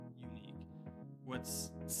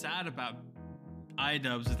What's sad about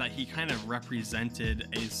iDubbbz is that he kind of represented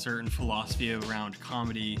a certain philosophy around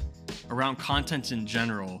comedy, around content in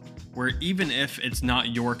general, where even if it's not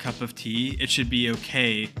your cup of tea, it should be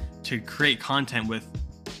okay to create content with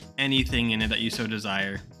anything in it that you so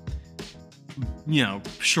desire. You know,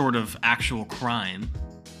 short of actual crime.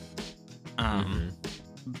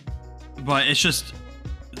 But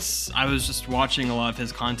I was just watching a lot of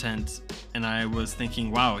his content and I was thinking,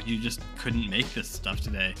 wow, you just couldn't make this stuff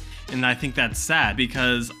today. And I think that's sad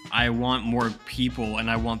because I want more people and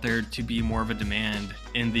I want there to be more of a demand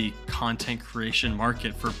in the content creation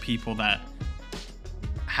market for people that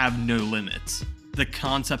have no limits. The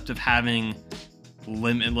concept of having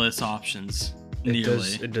limitless options.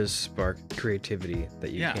 It does spark creativity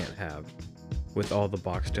that you can't have with all the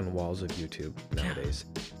boxed in walls of YouTube nowadays.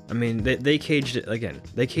 I mean, they caged it again.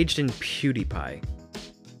 They caged in PewDiePie.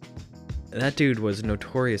 That dude was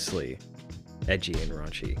notoriously edgy and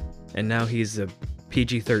raunchy, and now he's a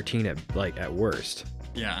PG-13 at worst.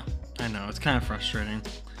 Yeah, I know, it's kind of frustrating.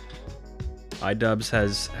 iDubbbz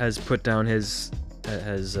has put down has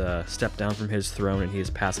stepped down from his throne, and he is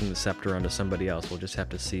passing the scepter on to somebody else. We'll just have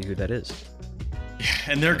to see who that is.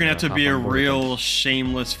 And they're gonna have to be a real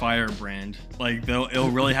shameless firebrand. Like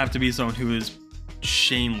it'll really have to be someone who is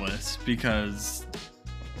shameless, because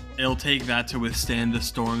it'll take that to withstand the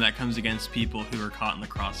storm that comes against people who are caught in the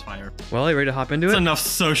crossfire. Well, are you ready to hop into it? It's enough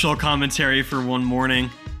social commentary for one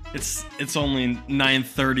morning. It's only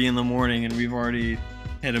 9:30 in the morning and we've already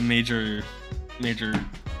hit a major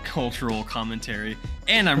cultural commentary.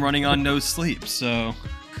 And I'm running on no sleep, so...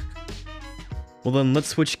 Well then, let's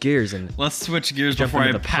switch gears before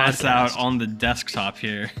I pass out on the desktop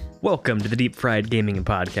here. Welcome to the Deep Fried Gaming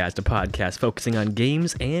Podcast, a podcast focusing on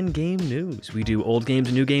games and game news. We do old games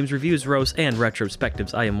and new games reviews, roasts, and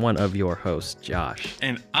retrospectives. I am one of your hosts, Josh.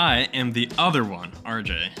 And I am the other one,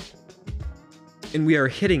 RJ. And we are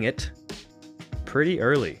hitting it pretty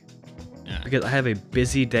early. Yeah. Because I have a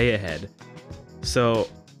busy day ahead. So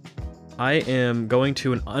I am going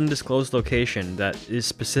to an undisclosed location that is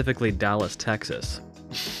specifically Dallas, Texas.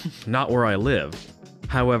 Not where I live.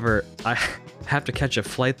 However, I have to catch a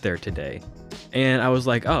flight there today. And I was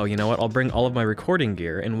like, oh, you know what? I'll bring all of my recording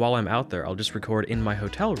gear, and while I'm out there, I'll just record in my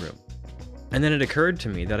hotel room. And then it occurred to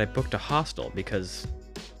me that I booked a hostel because...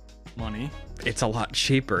 money. It's a lot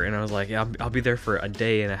cheaper. And I was like, yeah, I'll be there for a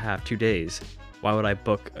day and a half, 2 days. Why would I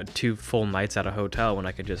book 2 full nights at a hotel when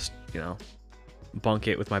I could just, bunk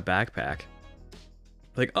it with my backpack?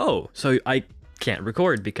 Like, oh, so I can't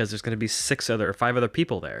record because there's going to be 5 other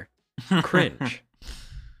people there. Cringe.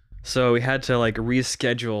 So we had to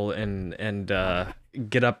reschedule and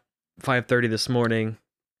get up 5:30 this morning,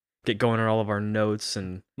 get going on all of our notes,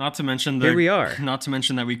 and not to mention here we are. Not to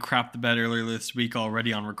mention that we crapped the bed earlier this week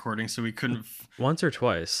already on recording, so we couldn't. Once or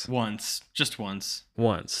twice? Just once.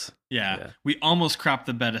 Once. Yeah. We almost crapped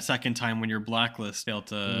the bed a second time when your blacklist failed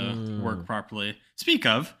to work properly. Speak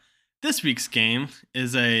of, this week's game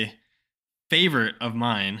is a favorite of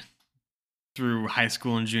mine through high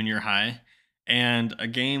school and junior high, and a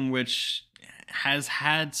game which has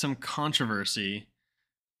had some controversy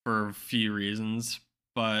for a few reasons,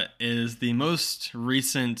 but is the most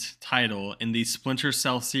recent title in the Splinter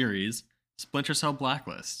Cell series, Splinter Cell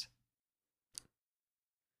Blacklist.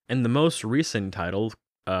 And the most recent title,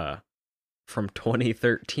 from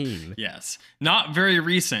 2013. Yes. Not very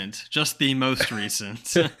recent, just the most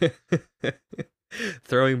recent.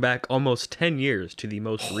 Throwing back almost 10 years to the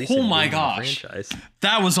most recent oh my game gosh. in the franchise.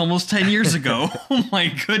 That was almost 10 years ago. Oh my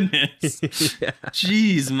goodness. Yeah.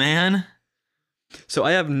 Jeez, man. So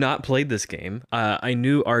I have not played this game. I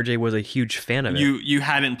knew RJ was a huge fan of it. You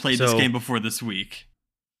hadn't played this game before this week.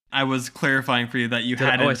 I was clarifying for you that you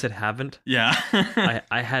hadn't. Oh, I said haven't? Yeah.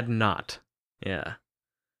 I had not. Yeah.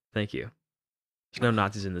 Thank you. There's no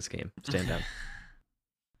Nazis in this game. Stand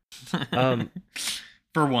down.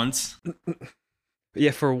 For once.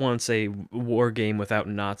 Yeah, for once, a war game without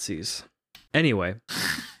Nazis. Anyway.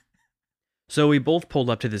 So we both pulled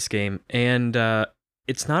up to this game, and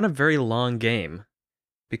it's not a very long game,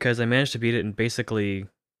 because I managed to beat it in basically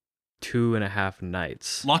 2.5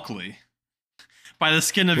 nights. Luckily. By the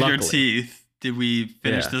skin of your teeth, did we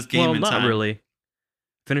finish this game in time? Well, not really.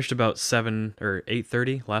 Finished about 7 or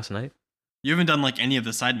 8:30 last night. You haven't done any of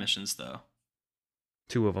the side missions though.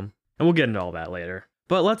 2 of them, and we'll get into all that later.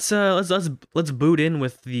 But let's boot in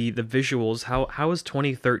with the visuals. How is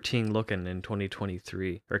 2013 looking in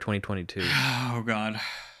 2023 or 2022? Oh god,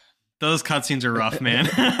 those cutscenes are rough, man.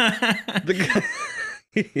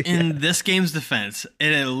 In this game's defense,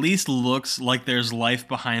 it at least looks like there's life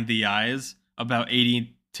behind the eyes about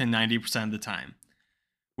 80 to 90% of the time.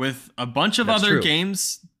 With a bunch of That's other true.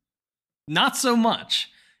 games, not so much.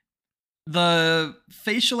 The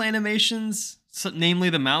facial animations, namely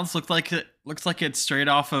the mouths, looks like it's straight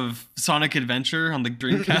off of Sonic Adventure on the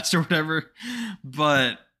Dreamcast or whatever.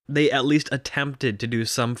 But They at least attempted to do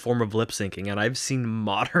some form of lip syncing, and I've seen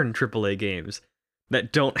modern AAA games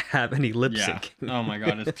that don't have any lip yeah, syncing. oh my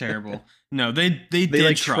god, it's terrible. No, they did They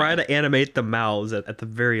like try to animate the mouths at the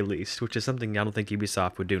very least, which is something I don't think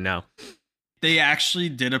Ubisoft would do now. They actually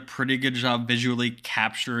did a pretty good job visually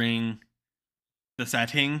capturing the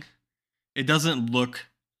setting. It doesn't look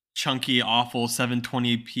chunky, awful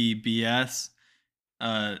 720p BS.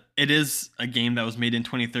 It is a game that was made in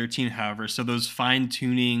 2013, however, so those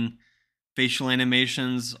fine-tuning facial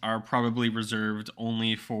animations are probably reserved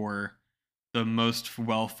only for the most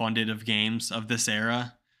well-funded of games of this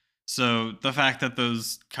era. So the fact that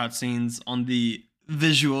those cutscenes on the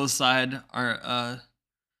visual side are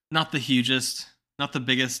not the hugest, not the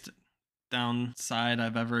biggest downside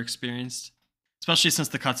I've ever experienced. Especially since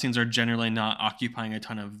the cutscenes are generally not occupying a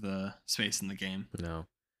ton of the space in the game. No.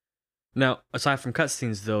 Now, aside from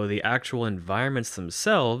cutscenes, though, the actual environments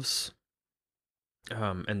themselves,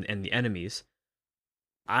 and the enemies,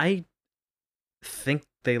 I think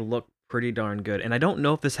they look pretty darn good. And I don't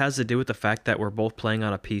know if this has to do with the fact that we're both playing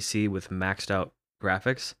on a PC with maxed out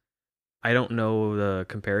graphics. I don't know the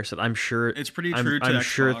comparison. I'm sure it's pretty true to I'm Xbox.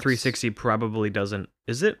 sure 360 probably doesn't.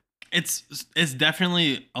 Is it? It's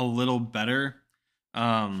definitely a little better.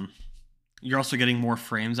 You're also getting more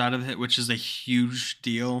frames out of it, which is a huge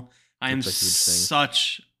deal. I am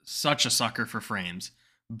such a sucker for frames,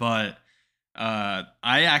 but I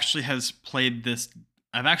actually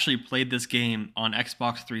I've actually played this game on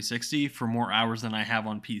Xbox 360 for more hours than I have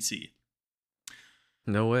on PC.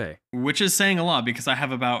 No way. Which is saying a lot because I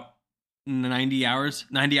have about 90 hours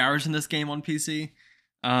in this game on PC.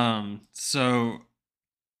 So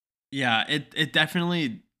yeah, it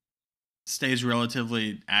definitely stays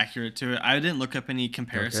relatively accurate to it. I didn't look up any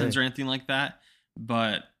comparisons or anything like that,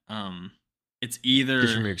 but it's either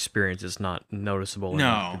just from your experience, it's not noticeable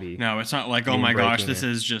enough to be. No, it's not like, oh my gosh, this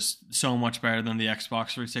is just so much better than the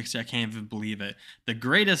Xbox 360. I can't even believe it. The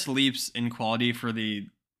greatest leaps in quality for the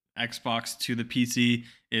Xbox to the PC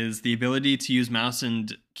is the ability to use mouse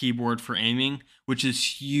and keyboard for aiming, which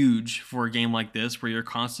is huge for a game like this where you're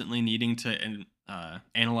constantly needing to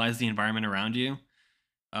analyze the environment around you.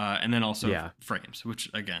 And then also frames,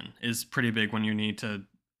 which again is pretty big when you need to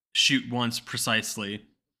shoot once precisely,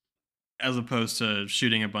 as opposed to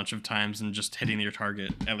shooting a bunch of times and just hitting your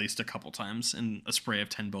target at least a couple times in a spray of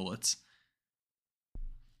 10 bullets.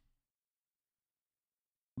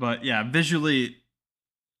 But yeah, visually,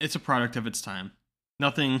 it's a product of its time.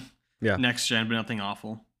 Nothing next gen, but nothing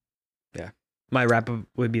awful. Yeah. My wrap up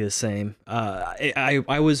would be the same.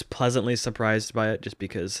 I was pleasantly surprised by it just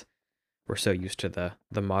because we're so used to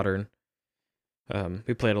the modern.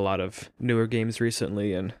 We played a lot of newer games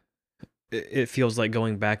recently, and it feels like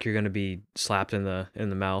going back, you're going to be slapped in the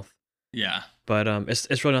mouth. Yeah. But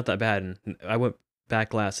it's really not that bad. And I went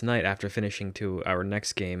back last night after finishing to our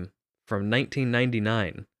next game from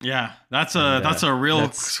 1999. Yeah, that's a real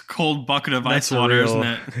cold bucket of ice water,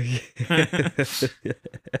 isn't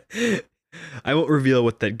it? I won't reveal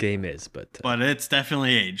what that game is, but it's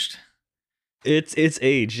definitely aged. It's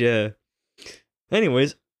aged, yeah.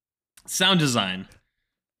 Anyways, sound design.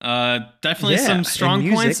 Definitely some strong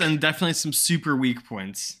points and definitely some super weak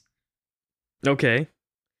points. Okay.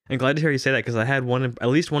 I'm glad to hear you say that because I had at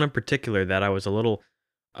least one in particular that I was a little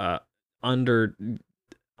underwhelmed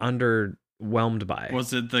by.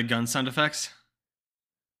 Was it the gun sound effects?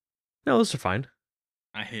 No, those are fine.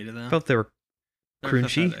 I hated them. I felt they were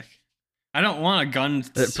crunchy. Pathetic. I don't want a gun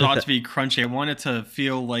shot to be crunchy. I want it to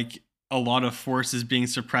feel like a lot of force is being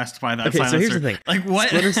suppressed by that silencer. So here's the thing. Like what?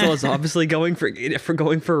 Splinter Cell is obviously going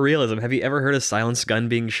for realism. Have you ever heard a silenced gun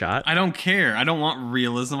being shot? I don't care. I don't want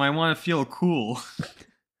realism. I want to feel cool.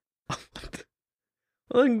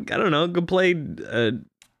 Well, I don't know. Go play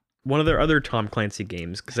one of their other Tom Clancy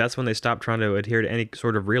games, because that's when they stopped trying to adhere to any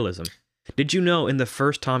sort of realism. Did you know in the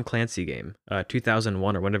first Tom Clancy game,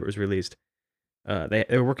 2001 or whenever it was released, they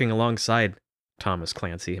were working alongside Thomas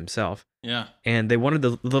Clancy himself. Yeah. And they wanted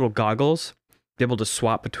the little goggles to be able to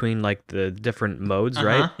swap between like the different modes,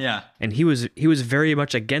 right? Yeah. And he was very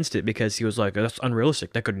much against it because he was like, that's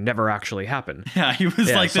unrealistic. That could never actually happen. Yeah, he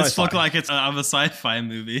was like, this looked like it's of a sci-fi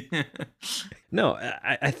movie. No,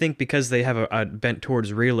 I think because they have a bent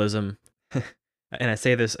towards realism, and I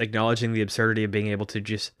say this acknowledging the absurdity of being able to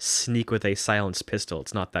just sneak with a silenced pistol.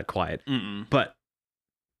 It's not that quiet. But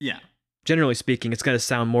yeah. Generally speaking, it's going to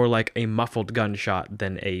sound more like a muffled gunshot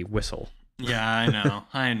than a whistle. Yeah, I know.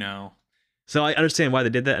 I know. So I understand why they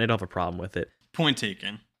did that, and I don't have a problem with it. Point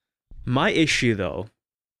taken. My issue, though,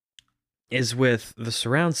 is with the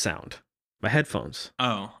surround sound, my headphones.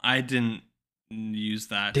 Oh, I didn't use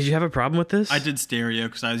that. Did you have a problem with this? I did stereo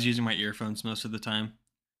because I was using my earphones most of the time.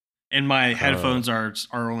 And my headphones are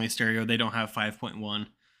only stereo. They don't have 5.1.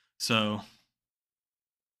 So.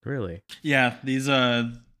 Really? Yeah, these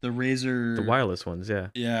the Razer. The wireless ones, yeah.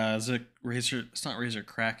 Yeah, is it Razer? It's not Razer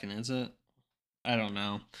Kraken, is it? I don't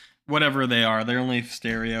know. Whatever they are, they're only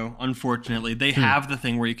stereo. Unfortunately, they have the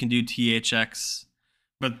thing where you can do THX,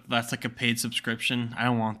 but that's like a paid subscription. I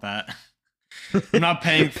don't want that. I'm not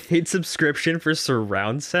paying paid subscription for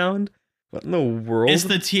surround sound. What in the world? It's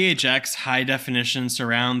the THX high definition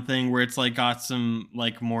surround thing where it's like got some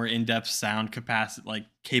like more in-depth sound capacity, like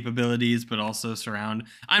capabilities, but also surround.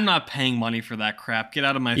 I'm not paying money for that crap. Get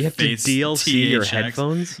out of my face. You have to DLC your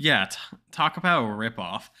headphones? Yeah, talk about a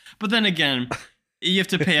ripoff. But then again, you have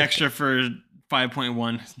to pay extra for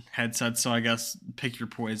 5.1 headsets, so I guess pick your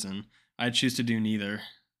poison. I choose to do neither.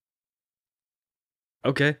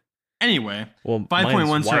 Okay. Anyway, well,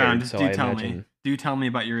 5.1 surround. So Do tell me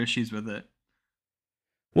about your issues with it.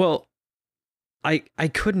 Well, I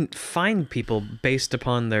couldn't find people based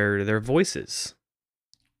upon their voices.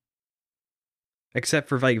 Except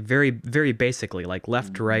for like very, very basically, like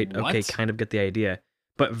left to right, What? okay, kind of get the idea.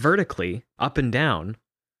 But vertically, up and down,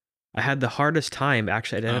 I had the hardest time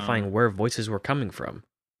actually identifying where voices were coming from.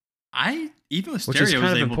 Even with stereo, which is kind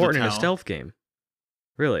was of able important to in a tell. stealth game.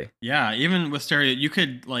 Really? Yeah, even with stereo, you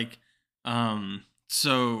could like,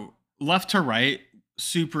 so left to right,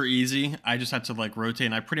 super easy. I just had to like rotate,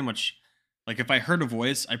 and I pretty much, like, if I heard a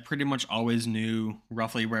voice, I pretty much always knew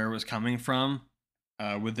roughly where it was coming from,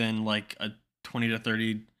 within like a 20 to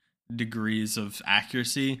 30 degrees of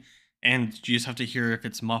accuracy. And you just have to hear if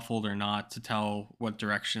it's muffled or not to tell what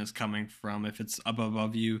direction it's coming from. If it's up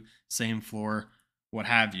above you, same floor, what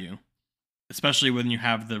have you. Especially when you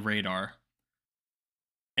have the radar.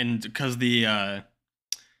 And because the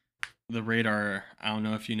radar, I don't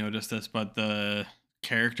know if you noticed this, but the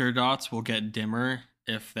character dots will get dimmer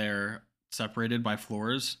if they're separated by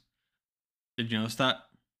floors. Did you notice that?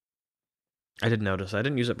 I did notice. I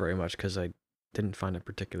didn't use it very much because I didn't find it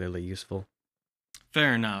particularly useful.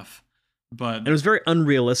 Fair enough. But it was very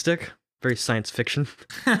unrealistic, very science fiction.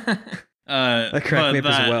 That cracked me up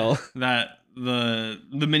as well. That the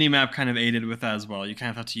minimap kind of aided with that as well. You kind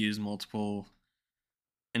of have to use multiple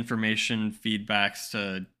information feedbacks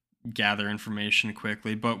to gather information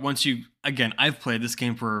quickly. But once you, again, I've played this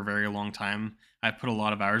game for a very long time. I've put a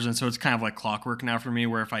lot of hours in, so it's kind of like clockwork now for me,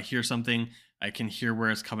 where if I hear something, I can hear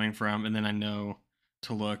where it's coming from, and then I know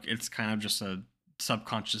to look. It's kind of just a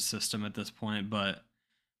subconscious system at this point, but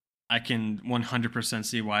I can 100%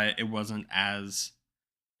 see why it wasn't as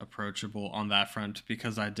approachable on that front,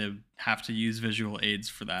 because I did have to use visual aids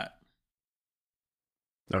for that.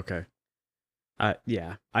 Okay.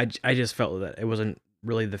 Yeah, I just felt that it wasn't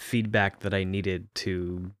really the feedback that I needed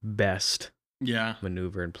to best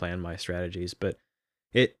maneuver and plan my strategies, but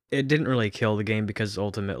it didn't really kill the game because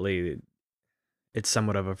ultimately it's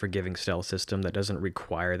somewhat of a forgiving stealth system that doesn't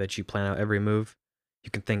require that you plan out every move. You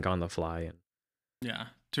can think on the fly. And yeah,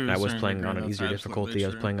 I was playing on an easier difficulty. True. I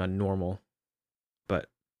was playing on normal, but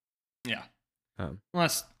yeah,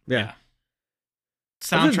 yeah.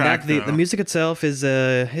 Soundtrack, the music itself is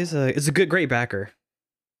a great backer.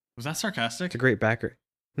 Was that sarcastic? It's a great backer.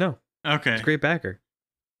 No. Okay. It's a great backer.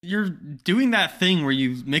 You're doing that thing where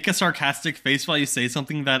you make a sarcastic face while you say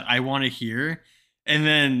something that I want to hear, and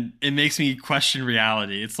then it makes me question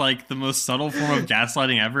reality. It's like the most subtle form of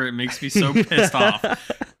gaslighting ever. It makes me so pissed off.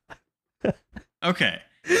 Okay.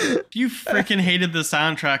 If you freaking hated the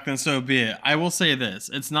soundtrack, then so be it. I will say this.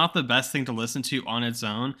 It's not the best thing to listen to on its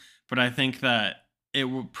own, but I think that it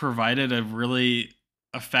provided a really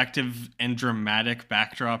effective and dramatic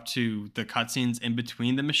backdrop to the cutscenes in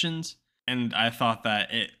between the missions. And I thought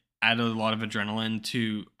that it added a lot of adrenaline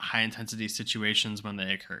to high intensity situations when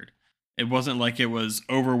they occurred. It wasn't like it was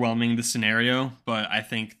overwhelming the scenario, but I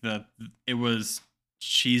think that it was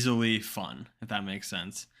cheesily fun, if that makes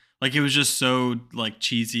sense. Like, it was just so like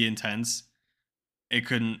cheesy intense. It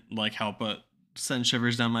couldn't like help but send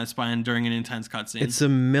shivers down my spine during an intense cutscene. It's a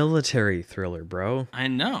military thriller, bro. I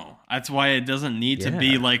know. That's why it doesn't need to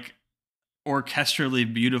be like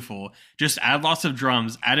orchestrally beautiful. Just add lots of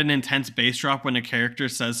drums, add an intense bass drop when a character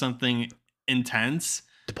says something intense.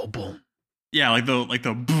 Boom. Yeah, like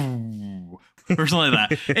the boom or something like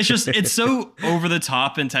that. It's so over the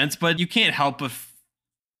top intense, but you can't help but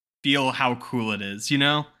feel how cool it is, you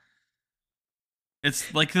know?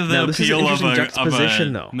 It's like the appeal of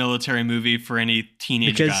a military movie for any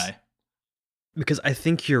teenage guy. because I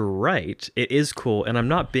think you're right. It is cool, and I'm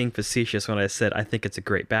not being facetious when I said I think it's a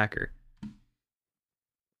great backer.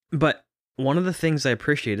 But one of the things I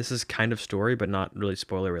appreciate, this is kind of story, but not really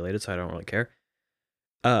spoiler related, so I don't really care.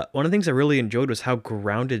 One of the things I really enjoyed was how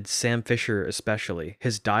grounded Sam Fisher, especially,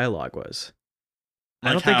 his dialogue was.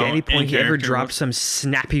 I don't think at any point he ever dropped some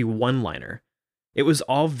snappy one-liner. It was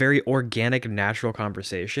all very organic, natural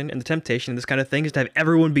conversation, and the temptation in this kind of thing is to have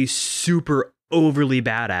everyone be super overly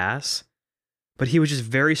badass. But he was just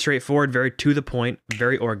very straightforward, very to the point,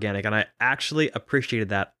 very organic, and I actually appreciated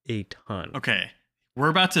that a ton. Okay, we're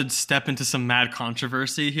about to step into some mad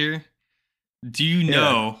controversy here. Do you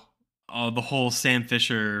know the whole Sam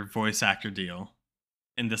Fisher voice actor deal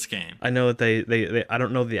in this game? I know that they I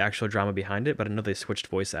don't know the actual drama behind it, but I know they switched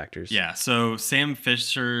voice actors. Yeah, so Sam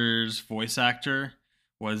Fisher's voice actor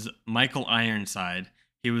was Michael Ironside.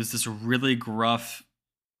 He was this really gruff,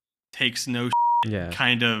 takes no shit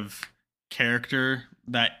kind of character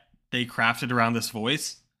that they crafted around this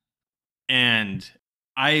voice. And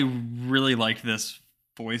I really liked this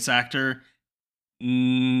voice actor,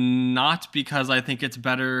 not because I think it's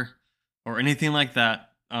better or anything like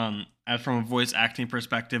that, from a voice acting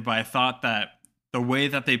perspective, but I thought that the way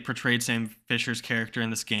that they portrayed Sam Fisher's character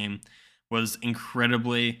in this game was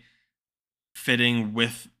incredibly fitting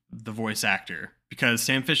with the voice actor, because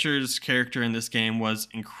Sam Fisher's character in this game was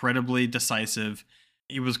incredibly decisive.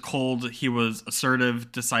 He was cold, he was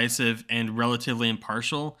assertive, decisive, and relatively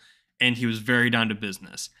impartial, and he was very down to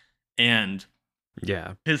business. And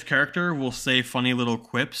his character will say funny little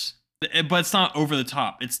quips, but it's not over the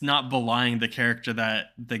top. It's not belying the character that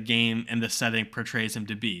the game and the setting portrays him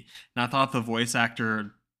to be. And I thought the voice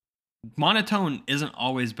actor, monotone isn't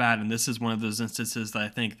always bad, and this is one of those instances that I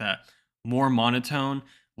think that more monotone,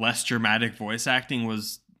 less dramatic voice acting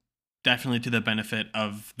was definitely to the benefit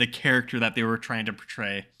of the character that they were trying to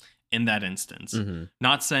portray in that instance.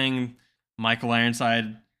 Not saying Michael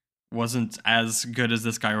Ironside wasn't as good as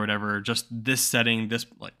this guy or whatever, just this setting, this,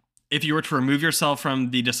 like, if you were to remove yourself from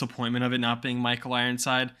the disappointment of it not being Michael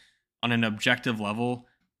Ironside on an objective level,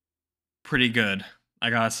 pretty good, I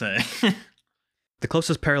gotta say. The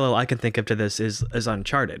closest parallel I can think of to this is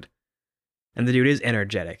Uncharted. And the dude is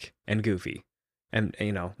energetic and goofy. And,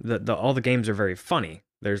 you know, all the games are very funny.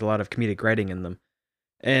 There's a lot of comedic writing in them.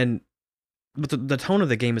 But the tone of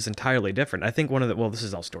the game is entirely different. I think this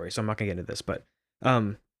is all story, so I'm not going to get into this, but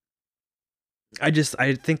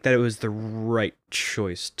I think that it was the right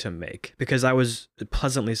choice to make, because I was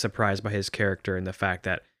pleasantly surprised by his character and the fact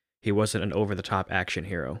that he wasn't an over-the-top action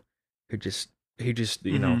hero who just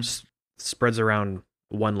you know, spreads around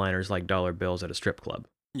one-liners like dollar bills at a strip club.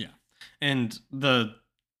 Yeah. And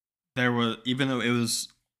there was, even though it was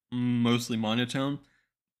mostly monotone,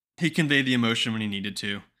 he conveyed the emotion when he needed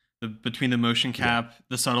to. Between the motion cap,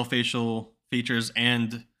 the subtle facial features,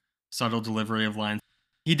 and subtle delivery of lines,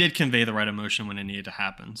 he did convey the right emotion when it needed to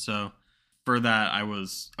happen. So for that, I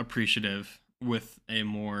was appreciative with a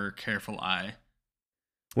more careful eye.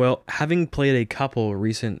 Well, having played a couple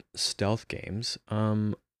recent stealth games,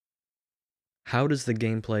 how does the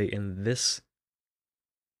gameplay in this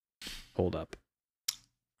hold up?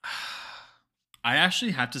 I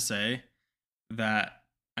actually have to say that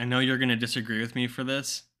I know you're going to disagree with me for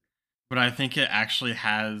this, but I think it actually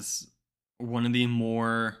has one of the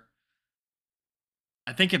more...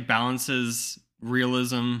 I think it balances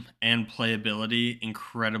realism and playability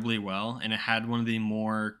incredibly well, and it had one of the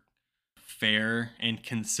more fair and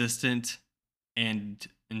consistent and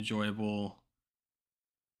enjoyable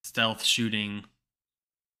stealth shooting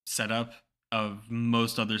setup of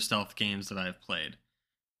most other stealth games that I've played.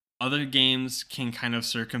 Other games can kind of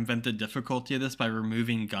circumvent the difficulty of this by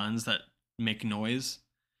removing guns that make noise,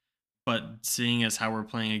 but seeing as how we're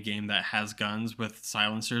playing a game that has guns with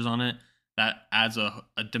silencers on it, that adds a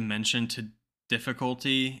dimension to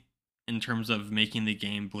difficulty in terms of making the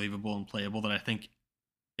game believable and playable that I think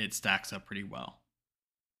it stacks up pretty well,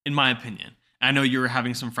 in my opinion. I know you were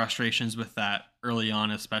having some frustrations with that early on,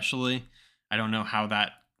 especially. I don't know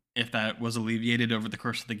if that was alleviated over the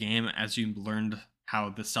course of the game as you learned how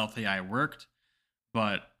the stealth AI worked,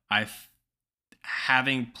 but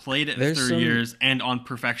having played it through years and on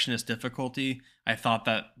perfectionist difficulty, I thought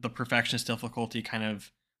that the perfectionist difficulty kind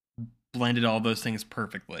of blended all those things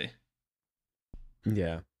perfectly.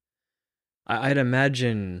 Yeah. I'd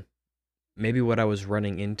imagine maybe what I was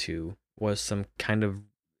running into was some kind of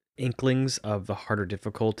inklings of the harder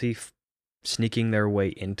difficulty sneaking their way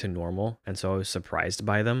into normal, and so I was surprised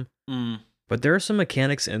by them. But there are some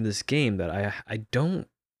mechanics in this game that I don't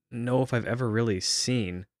know if I've ever really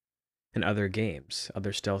seen in other games,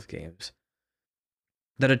 other stealth games.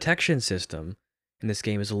 The detection system in this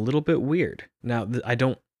game is a little bit weird. Now,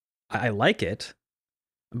 I like it,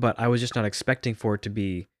 but I was just not expecting for it to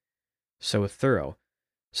be so thorough.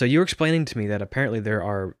 So you were explaining to me that apparently there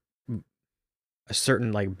are a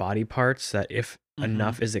certain like body parts that if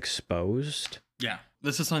enough is exposed. Yeah,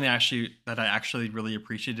 this is something that I actually really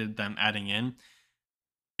appreciated them adding in.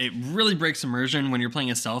 It really breaks immersion when you're playing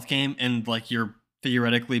a stealth game and like you're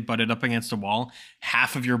theoretically butted up against a wall.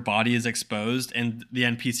 Half of your body is exposed, and the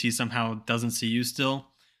NPC somehow doesn't see you still.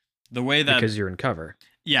 The way that because you're in cover.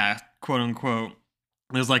 Yeah, quote unquote.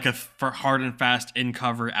 There's like a hard and fast in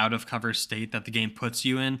cover, out of cover state that the game puts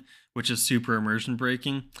you in, which is super immersion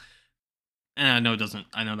breaking. And I know it doesn't.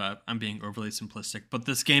 I know that I'm being overly simplistic, but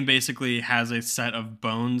this game basically has a set of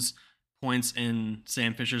bones points in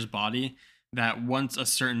Sam Fisher's body that once a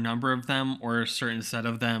certain number of them or a certain set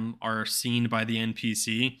of them are seen by the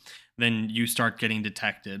NPC, then you start getting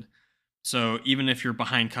detected. So even if you're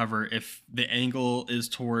behind cover, if the angle is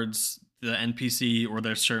towards the NPC or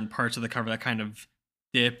there's certain parts of the cover that kind of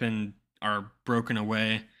dip and are broken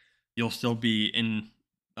away, you'll still be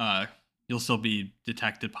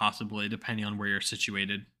detected, possibly depending on where you're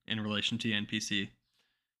situated in relation to the NPC,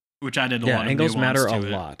 which added a lot of angles matter nuance a to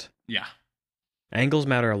it. lot. Yeah, angles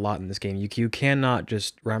matter a lot in this game. You cannot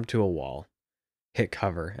just run up to a wall, hit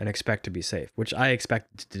cover, and expect to be safe, which I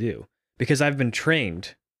expected to do because I've been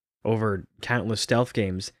trained over countless stealth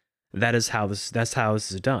games. That's how this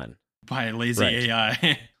is done by lazy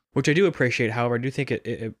AI. Which I do appreciate. However, I do think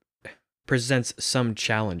it presents some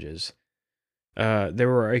challenges. There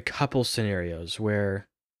were a couple scenarios where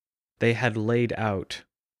they had laid out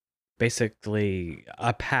basically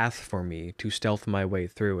a path for me to stealth my way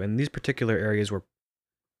through, and these particular areas were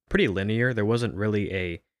pretty linear. There wasn't really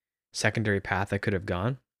a secondary path I could have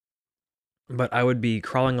gone, but I would be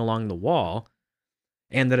crawling along the wall,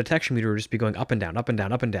 and the detection meter would just be going up and down, up and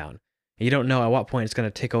down, up and down. And you don't know at what point it's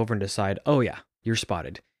going to take over and decide, oh yeah, you're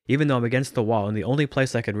spotted. Even though I'm against the wall and the only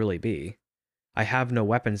place I could really be, I have no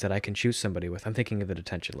weapons that I can shoot somebody with. I'm thinking of the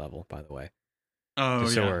detention level, by the way. Oh,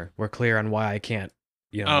 just so we're clear on why I can't,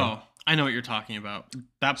 Oh, I know what you're talking about.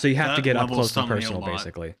 So you have to get up close and personal,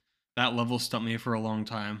 basically. That level stumped me for a long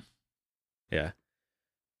time. Yeah.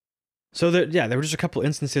 So there were just a couple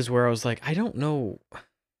instances where I was like, I don't know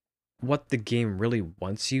what the game really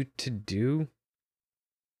wants you to do.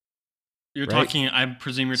 You're talking, I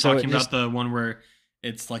presume you're talking about the one where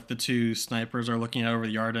it's like the two snipers are looking out over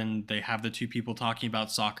the yard and they have the two people talking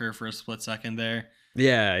about soccer for a split second there.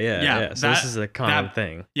 Yeah. So this is a common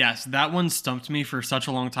thing. Yes, that one stumped me for such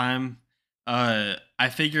a long time. I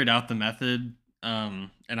figured out the method, and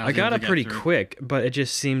I got it pretty quick, but it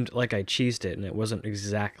just seemed like I cheesed it, and it wasn't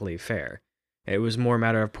exactly fair. It was more a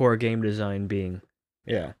matter of poor game design being,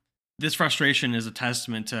 This frustration is a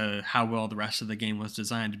testament to how well the rest of the game was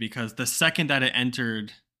designed, because the second that it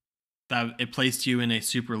entered, that it placed you in a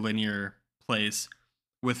super linear place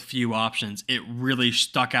with few options, it really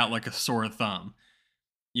stuck out like a sore thumb,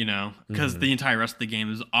 because the entire rest of the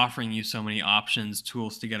game is offering you so many options,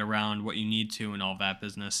 tools to get around what you need to and all that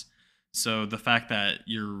business. So the fact that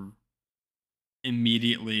you're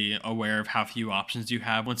immediately aware of how few options you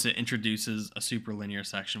have once it introduces a super linear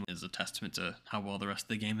section is a testament to how well the rest of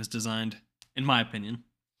the game is designed, in my opinion.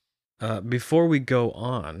 Before we go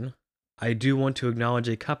on, I do want to acknowledge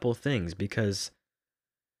a couple things, because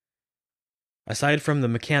aside from the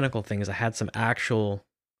mechanical things, I had some actual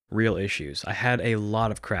real issues. I had a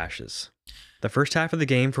lot of crashes. The first half of the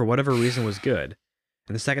game, for whatever reason, was good,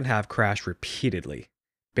 and the second half crashed repeatedly,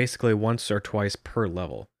 basically once or twice per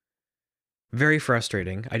level. Very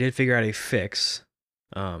frustrating. I did figure out a fix,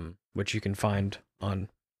 which you can find on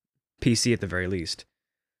PC at the very least.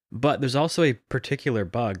 But there's also a particular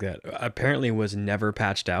bug that apparently was never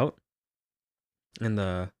patched out in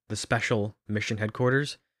the special mission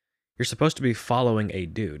headquarters. You're supposed to be following a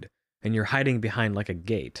dude, and you're hiding behind like a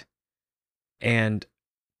gate. And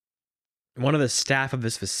one of the staff of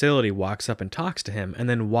this facility walks up and talks to him, and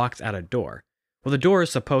then walks out a door. Well, the door is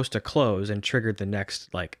supposed to close and trigger the next,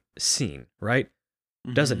 scene, right?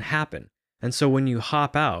 Doesn't happen. And so when you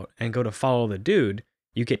hop out and go to follow the dude,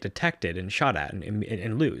 you get detected and shot at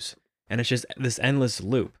and lose. And it's just this endless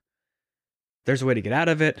loop. There's a way to get out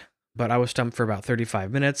of it, but I was stumped for about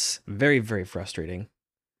 35 minutes. Very, very frustrating.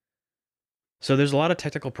 So there's a lot of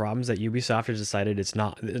technical problems that Ubisoft has decided it's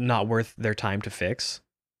not worth their time to fix.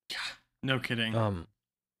 No kidding.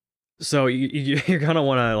 So you're gonna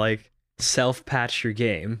want to self-patch your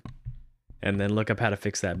game, and then look up how to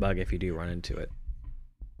fix that bug if you do run into it.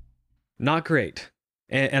 Not great.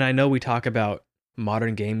 And I know we talk about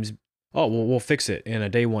modern games. Oh, well, we'll fix it in a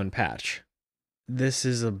day one patch. This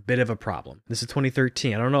is a bit of a problem. This is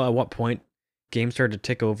 2013. I don't know at what point games started to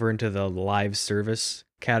tick over into the live service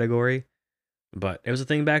category. But it was a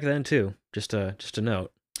thing back then too. Just a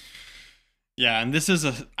note. Yeah, and this is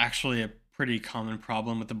actually a pretty common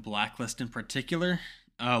problem with the blacklist in particular.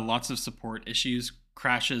 Lots of support issues,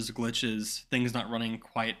 crashes, glitches, things not running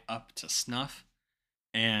quite up to snuff.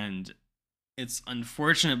 And it's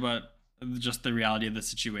unfortunate, but just the reality of the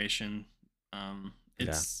situation.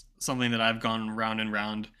 It's something that I've gone round and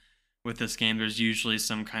round with this game. There's usually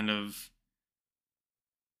some kind of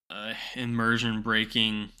immersion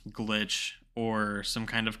breaking glitch or some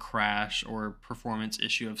kind of crash or performance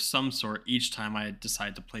issue of some sort each time I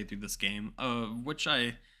decide to play through this game, which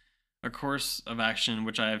a course of action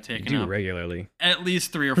which I have taken up regularly at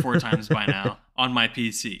least 3 or 4 times by now on my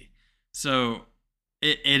PC. So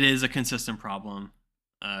it is a consistent problem.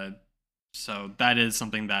 So that is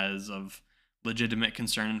something that is of legitimate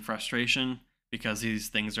concern and frustration, because these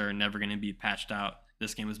things are never going to be patched out.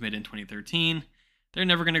 This game was made in 2013. They're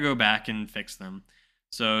never going to go back and fix them.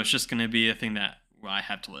 So it's just going to be a thing that I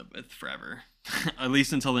have to live with forever, at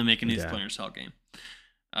least until they make a new Splinter Cell game.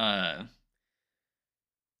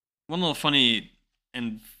 One funny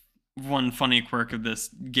quirk of this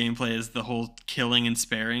gameplay is the whole killing and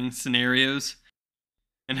sparing scenarios,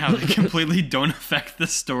 and how they completely don't affect the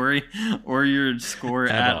story or your score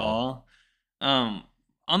at all.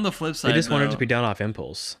 On the flip side, they just wanted to be done off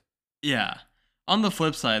impulse. Yeah. On the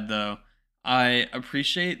flip side, though, I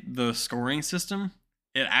appreciate the scoring system.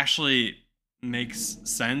 It actually makes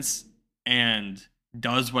sense and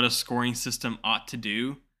does what a scoring system ought to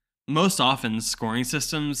do. Most often, scoring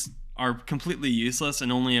systems are completely useless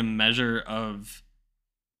and only a measure of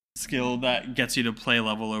skill that gets you to play a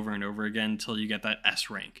level over and over again until you get that S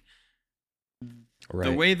rank. Right.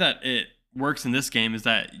 The way that it works in this game is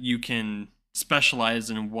that you can specialize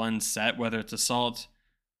in one set, whether it's Assault,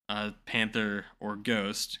 Panther, or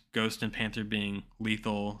Ghost. Ghost and Panther being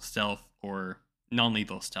lethal, stealth, or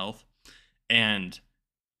non-lethal stealth, and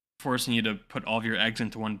forcing you to put all of your eggs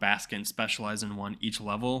into one basket and specialize in one each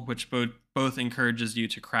level, which both encourages you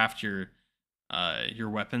to craft your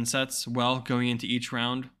weapon sets well going into each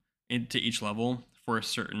round, into each level for a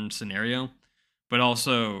certain scenario, but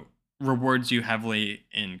also rewards you heavily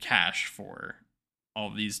in cash for all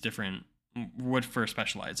of these different for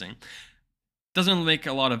specializing. Doesn't make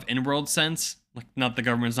a lot of in-world sense. Like, not the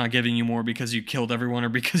government's not giving you more because you killed everyone or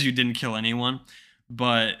because you didn't kill anyone,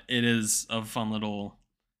 but it is a fun little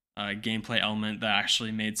gameplay element that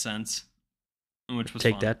actually made sense, which was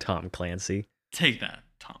Take fun. that, Tom Clancy. Take that,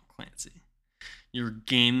 Tom Clancy. Your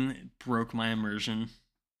game broke my immersion.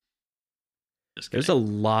 There's a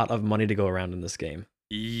lot of money to go around in this game.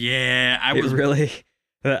 Yeah, I was really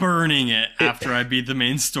burning it after I beat the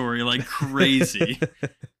main story like crazy.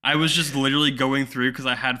 I was just literally going through, because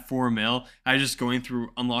I had 4 mil. I was just going through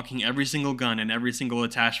unlocking every single gun and every single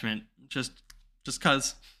attachment, just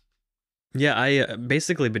cause. Yeah, I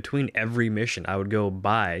basically between every mission I would go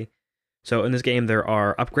buy. So in this game there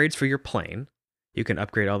are upgrades for your plane. You can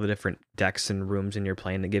upgrade all the different decks and rooms in your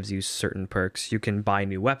plane that gives you certain perks. You can buy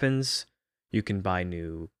new weapons. You can buy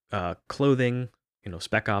new clothing,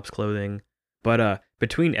 Spec Ops clothing. But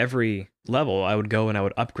between every level, I would go and I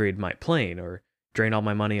would upgrade my plane or drain all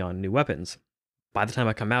my money on new weapons. By the time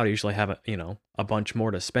I come out, I usually have a bunch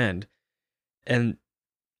more to spend. And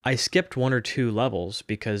I skipped 1 or 2 levels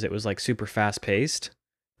because it was like super fast paced,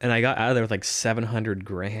 and I got out of there with like 700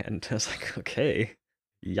 grand. I was like, okay,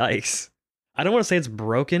 yikes. I don't want to say it's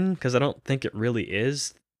broken because I don't think it really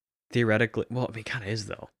is. Theoretically, well, I mean, kind of is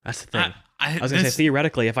though. That's the thing. I was gonna say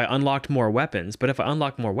theoretically, if I unlocked more weapons, but if I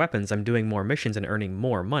unlock more weapons, I'm doing more missions and earning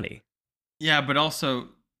more money. Yeah, but also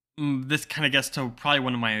this kind of gets to probably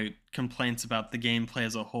one of my complaints about the gameplay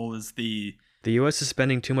as a whole is the U.S. is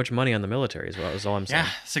spending too much money on the military, is all I'm saying.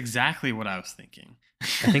 Yeah, that's exactly what I was thinking.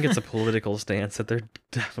 I think it's a political stance that they're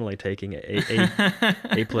definitely taking,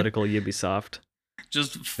 a political Ubisoft.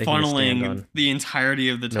 Just funneling the entirety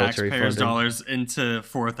of the taxpayers' dollars into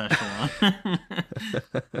 4th echelon.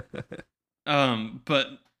 But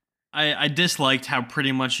I disliked how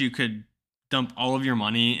pretty much you could dump all of your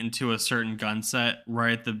money into a certain gun set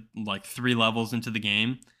right at the 3 levels into the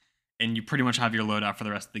game, and you pretty much have your loadout for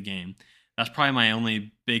the rest of the game. That's probably my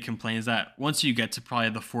only big complaint, is that once you get to probably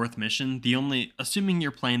the 4th mission, assuming you're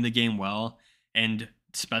playing the game well and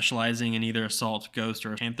specializing in either Assault, Ghost,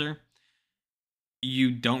 or Panther,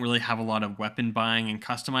 you don't really have a lot of weapon buying and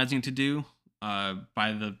customizing to do by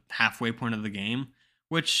the halfway point of the game,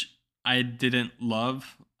 which I didn't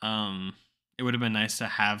love. It would have been nice to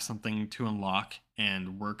have something to unlock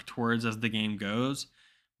and work towards as the game goes,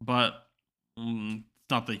 but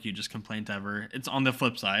it's not the hugest complaint ever. It's on the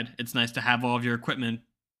flip side. It's nice to have all of your equipment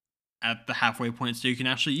at the halfway point so you can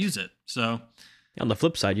actually use it. So On the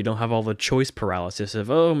flip side, you don't have all the choice paralysis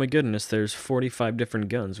of, oh my goodness, there's 45 different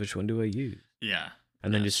guns. Which one do I use? yeah.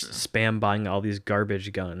 And then Yeah, just that's true. spam buying all these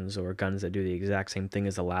garbage guns or guns that do the exact same thing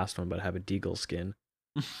as the last one but have a deagle skin.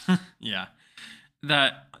 Yeah.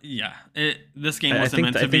 This game I wasn't think-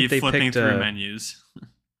 meant I to be think they flipping picked through a- menus.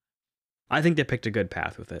 I think they picked a good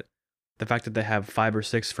path with it. The fact that they have 5 or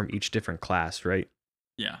 6 from each different class, right?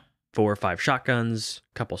 Yeah. 4 or 5 shotguns,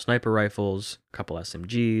 a couple sniper rifles, a couple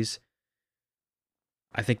SMGs.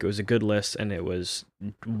 I think it was a good list, and it was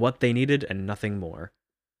what they needed and nothing more.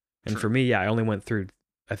 And True. for me, yeah, I only went through,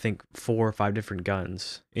 I think, 4 or 5 different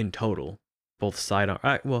guns in total. Both sidearm,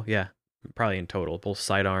 well, yeah, probably in total, both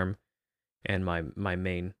sidearm and my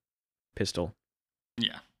main pistol.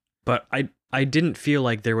 Yeah. But I didn't feel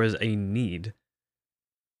like there was a need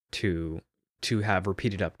to have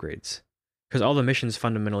repeated upgrades, because all the missions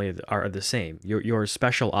fundamentally are the same. You're a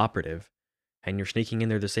special operative, and you're sneaking in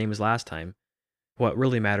there the same as last time. What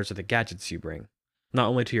really matters are the gadgets you bring, not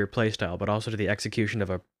only to your playstyle but also to the execution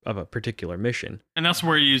of a particular mission. And that's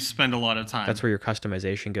where you spend a lot of time. That's where your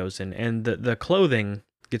customization goes in, and the clothing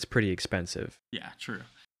gets pretty expensive. Yeah, true.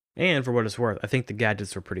 And for what it's worth, I think the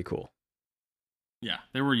gadgets were pretty cool. Yeah,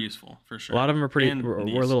 they were useful for sure. A lot of them are pretty And were a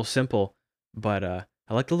these. little simple, but I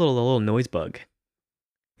like the little noise bug.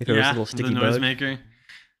 You know, Yeah, this little sticky the bug noisemaker.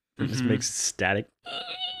 that just Mhm. makes static.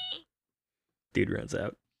 Dude runs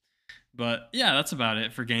out. But yeah, that's about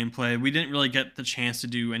it for gameplay. We didn't really get the chance to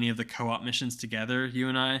do any of the co-op missions together, you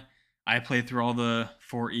and I. I played through all the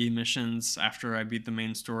 4E missions after I beat the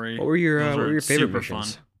main story. What were your Those favorite super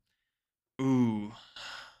missions? fun. Ooh. Do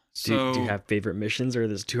So you have favorite missions, or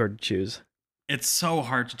is it too hard to choose? it's so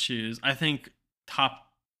hard to choose. I think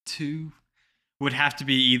top 2 would have to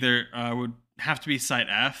be Site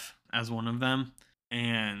F as one of them,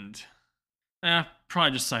 and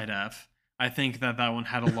probably just Site F. I think that one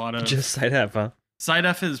had a lot of Just side F, huh? Site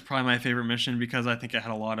F is probably my favorite mission because I think it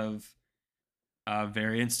had a lot of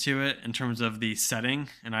variance to it in terms of the setting,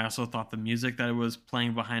 and I also thought the music that it was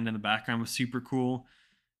playing behind in the background was super cool.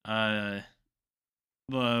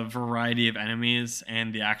 The variety of enemies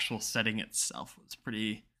and the actual setting itself was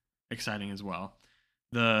pretty exciting as well.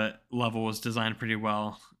 The level was designed pretty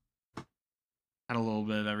well. Had a little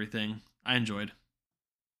bit of everything. I enjoyed.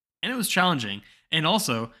 And it was challenging. And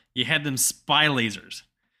also, you had them spy lasers.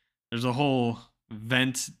 There's a whole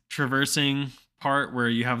vent traversing part where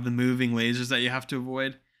you have the moving lasers that you have to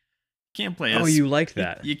avoid. Can't play Oh, you like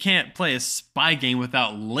that? You can't play a spy game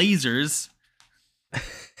without lasers.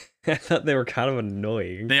 I thought they were kind of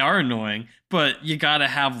annoying. They are annoying, but you gotta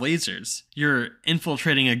have lasers. You're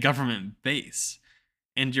infiltrating a government base,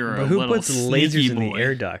 and you're But a who little puts sneaky lasers in boy. the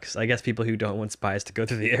air ducts? I guess people who don't want spies to go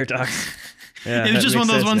through the air ducts. Yeah, It was that just one of makes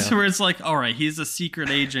those sense ones now. where it's like, all right, he's a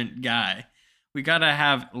secret agent guy. We gotta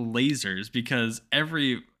have lasers because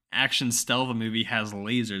every action stealth movie has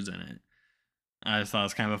lasers in it. I just thought it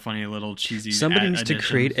was kind of a funny little cheesy. Somebody needs to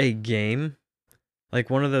addition. create a game, like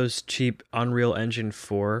one of those cheap Unreal Engine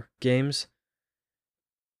 4 games,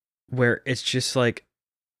 where it's just like,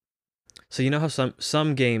 so you know how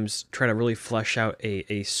some games try to really flesh out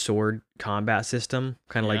a sword combat system,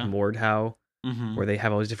 kind of Yeah. like Mordhau, Mhm. where they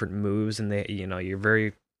have all these different moves, and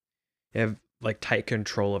you have like tight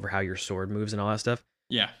control over how your sword moves and all that stuff.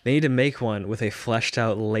 Yeah. They need to make one with a fleshed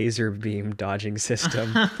out laser beam dodging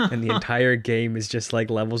system, and the entire game is just like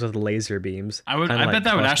levels with laser beams. I Kinda bet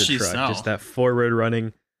that would Cluster actually Truck, sell. Just that forward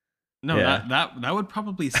running. No, Yeah. that would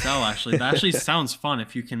probably sell actually. That actually sounds fun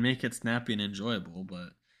if you can make it snappy and enjoyable,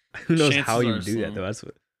 but Who knows Chances how you are do that slim. though? That's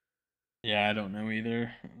what. yeah, I don't know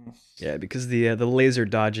either. Yeah, because the laser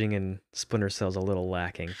dodging in Splinter Cell's a little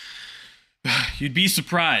lacking. You'd be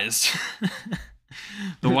surprised.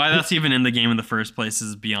 The why that's even in the game in the first place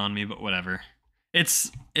is beyond me, but whatever.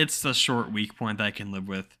 It's a short weak point that I can live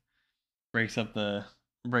with. Breaks up the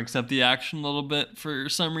action a little bit for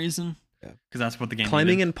some reason. Yeah. Because that's what the game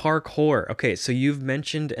Climbing needed. and parkour. Okay, so you've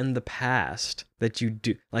mentioned in the past that you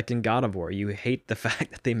do, like in God of War, you hate the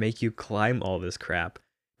fact that they make you climb all this crap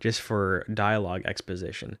just for dialogue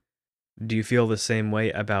exposition. Do you feel the same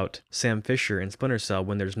way about Sam Fisher in Splinter Cell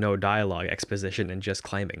when there's no dialogue exposition and just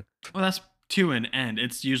climbing? Well, that's to an end.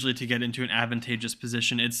 It's usually to get into an advantageous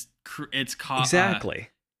position. It's Exactly.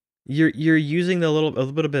 You're using a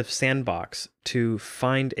little bit of sandbox to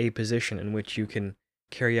find a position in which you can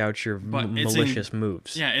carry out your But it's malicious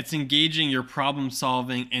moves. Yeah, it's engaging your problem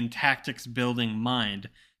solving and tactics building mind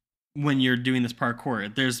when you're doing this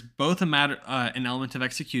parkour. There's both an element of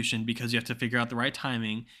execution because you have to figure out the right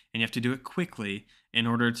timing and you have to do it quickly in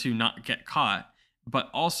order to not get caught. But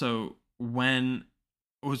also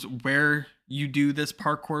where you do this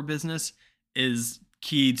parkour business is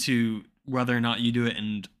key to whether or not you do it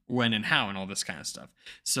and when and how and all this kind of stuff.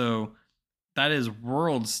 So that is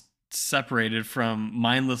worlds separated from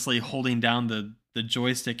mindlessly holding down the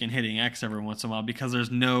joystick and hitting X every once in a while because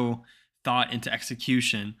there's no thought into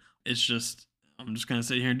execution. It's just, I'm just going to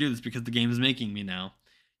sit here and do this because the game is making me now.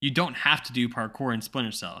 You don't have to do parkour in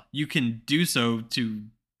Splinter Cell. You can do so to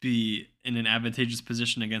be in an advantageous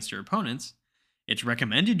position against your opponents. It's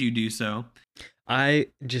recommended you do so. I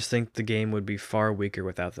just think the game would be far weaker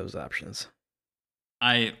without those options.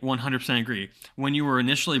 I 100% agree. When you were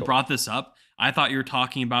initially brought this up, I thought you were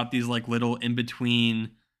talking about these like little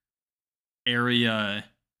in-between area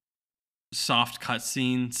soft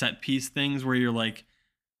cutscene set piece things where you're like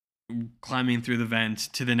climbing through the vent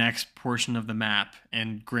to the next portion of the map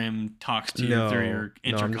and Grim talks to you through your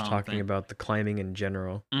intercom. I'm just talking about the climbing in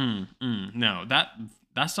general. No, that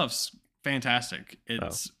stuff's fantastic.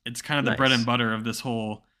 It's kind of the bread and butter of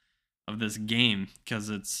this game because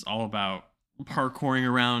it's all about parkouring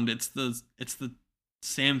around. It's the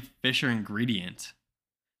Sam Fisher ingredient.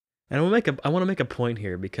 And I want to make a point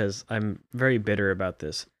here because I'm very bitter about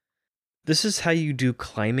this. This is how you do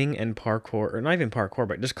climbing and parkour, or not even parkour,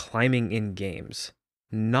 but just climbing in games.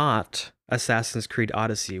 Not Assassin's Creed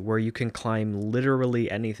Odyssey, where you can climb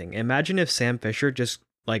literally anything. Imagine if Sam Fisher just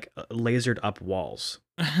like lasered up walls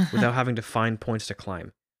without having to find points to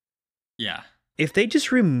climb. Yeah. If they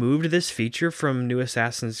just removed this feature from new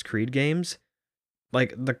Assassin's Creed games,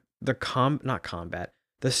 like the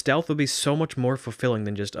stealth would be so much more fulfilling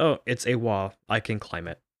than just, oh, it's a wall, I can climb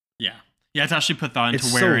it. Yeah. Yeah, it's actually put thought into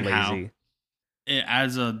it's where so and lazy. how. It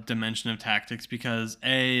adds a dimension of tactics because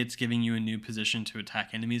it's giving you a new position to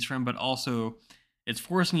attack enemies from, but also it's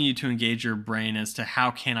forcing you to engage your brain as to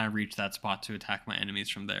how can I reach that spot to attack my enemies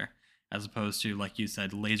from there, as opposed to, like you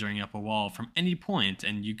said, lasering up a wall from any point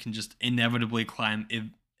and you can just inevitably climb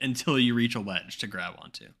until you reach a ledge to grab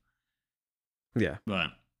onto. Yeah.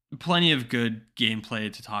 But plenty of good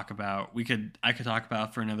gameplay to talk about. I could talk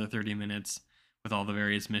about for another 30 minutes with all the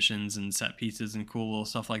various missions and set pieces and cool little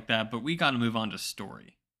stuff like that, but we got to move on to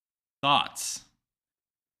story. Thoughts?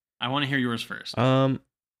 I want to hear yours first.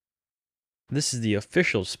 This is the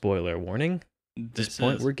official spoiler warning. At this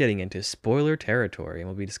point, we're getting into spoiler territory, and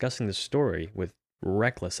we'll be discussing the story with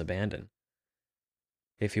reckless abandon.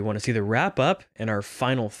 If you want to see the wrap-up and our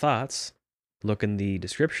final thoughts, look in the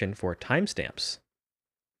description for timestamps.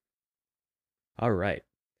 All right.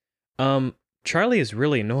 Charlie is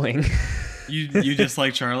really annoying. You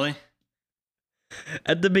dislike Charlie?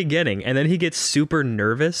 At the beginning, and then he gets super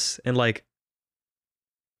nervous and like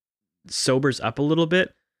sobers up a little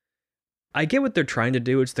bit. I get what they're trying to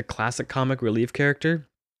do. It's the classic comic relief character,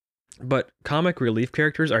 but comic relief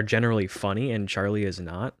characters are generally funny, and Charlie is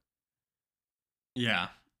not. Yeah.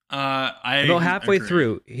 About halfway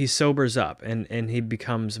through, he sobers up and he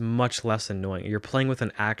becomes much less annoying. You're playing with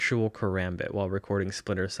an actual Karambit while recording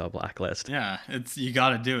Splinter Cell Blacklist. Yeah, you got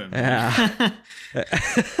to do it, man. Yeah.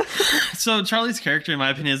 So Charlie's character, in my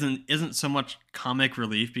opinion, isn't so much comic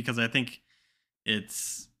relief because I think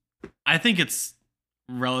it's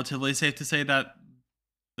relatively safe to say that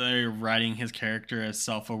they're writing his character as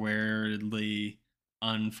self-awarely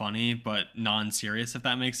unfunny but non-serious, if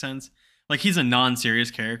that makes sense. Like, he's a non-serious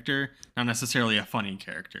character, not necessarily a funny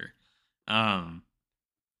character. The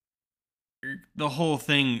whole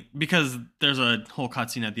thing, because there's a whole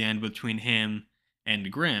cutscene at the end between him and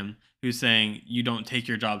Grim, who's saying, you don't take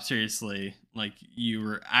your job seriously. Like, you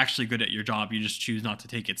were actually good at your job, you just choose not to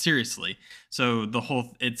take it seriously. So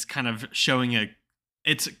it's kind of showing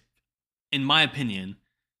it's, in my opinion,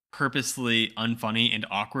 purposely unfunny and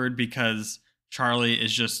awkward because Charlie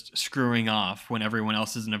is just screwing off when everyone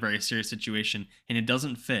else is in a very serious situation, and it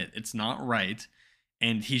doesn't fit. It's not right,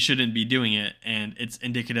 and he shouldn't be doing it, and it's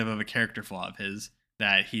indicative of a character flaw of his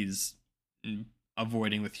that he's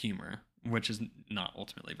avoiding with humor, which is not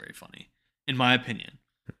ultimately very funny, in my opinion.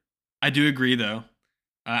 I do agree, though.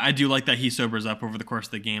 I do like that he sobers up over the course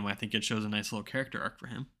of the game. I think it shows a nice little character arc for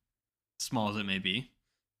him, small as it may be.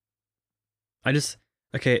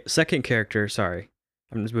 Second character, sorry.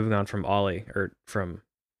 I'm just moving on from from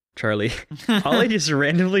Charlie. Ollie just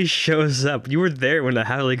randomly shows up. You were there when that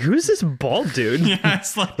happened. Like, who's this bald dude? Yeah,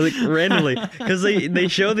 it's like randomly. Because they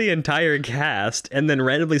show the entire cast, and then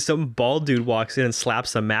randomly some bald dude walks in and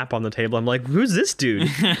slaps a map on the table. I'm like, who's this dude?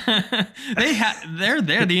 They're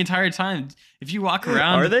there the entire time. If you walk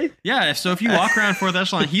around... Are they? Yeah, so if you walk around 4th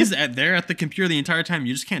Echelon, he's there at the computer the entire time.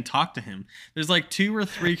 You just can't talk to him. There's like 2 or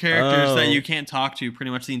 3 characters that you can't talk to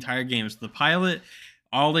pretty much the entire game. It's the pilot,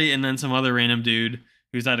 Ollie, and then some other random dude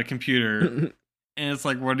who's at a computer And it's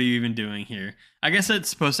like, what are you even doing here? I guess it's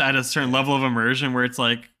supposed to add a certain level of immersion where it's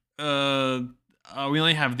like, we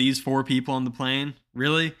only have these 4 people on the plane.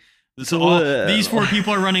 Really? These 4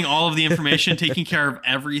 people are running all of the information, taking care of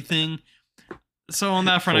everything. So on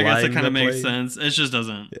that front, I guess it kind of makes sense. It just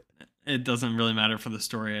doesn't. It doesn't really matter for the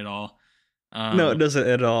story at all. No, it doesn't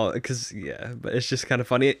at all. Because but it's just kind of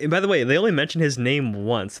funny. And by the way, they only mention his name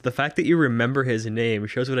once. The fact that you remember his name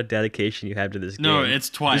shows what a dedication you have to this game. No, it's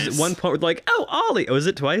twice. There's one point where like, oh, Ollie. Oh, is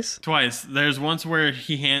it twice? Twice. There's once where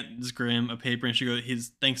he hands Grim a paper and she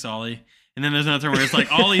goes, thanks, Ollie. And then there's another where it's like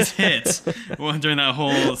Ollie's hits during that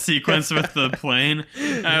whole sequence with the plane.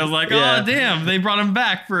 And I was like, oh, damn, they brought him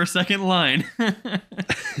back for a second line.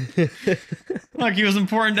 Like he was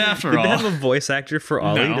important after all. Did they have a voice actor for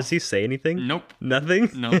Ollie? No. Does he say anything? Nope. Nothing?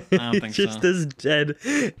 Nope, I don't think just this dead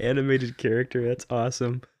animated character. That's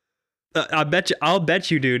awesome. I'll bet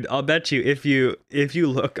you, dude. I'll bet you if you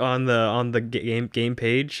look on the game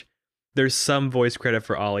page, there's some voice credit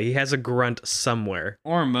for Ollie. He has a grunt somewhere.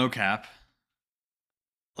 Or a mocap.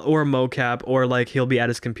 Or a mocap, or like he'll be at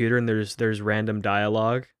his computer and there's random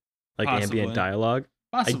dialogue, like ambient dialogue.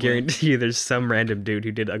 Possibly. I guarantee you there's some random dude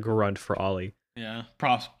who did a grunt for Ollie. Yeah,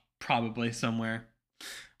 probably somewhere.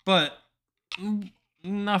 But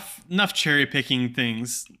enough cherry picking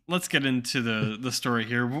things. Let's get into the story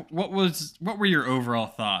here. What were your overall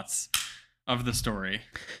thoughts of the story,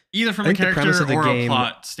 either from a character or a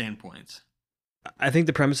plot standpoint? I think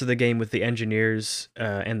the premise of the game with the engineers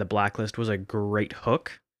and the blacklist was a great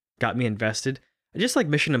hook. Got me invested. I just like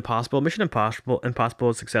Mission Impossible. Mission Impossible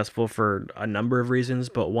is successful for a number of reasons,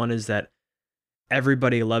 but one is that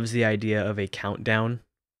everybody loves the idea of a countdown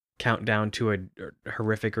to a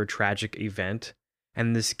horrific or tragic event,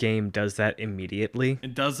 and this game does that immediately.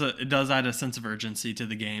 It does add a sense of urgency to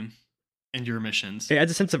the game and your missions. It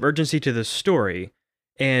adds a sense of urgency to the story.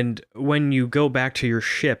 And when you go back to your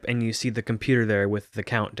ship and you see the computer there with the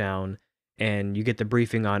countdown, and you get the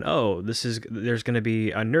briefing on, there's going to be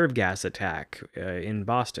a nerve gas attack in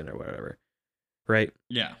Boston or whatever, right?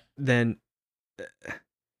 Yeah. And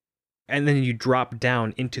then you drop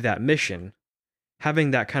down into that mission, having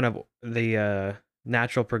that kind of the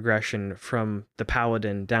natural progression from the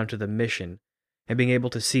Paladin down to the mission, and being able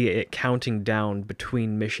to see it counting down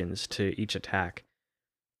between missions to each attack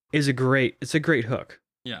it's a great hook.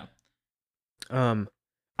 Yeah.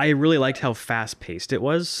 I really liked how fast-paced it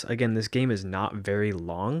was. Again, this game is not very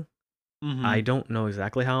long. Mm-hmm. I don't know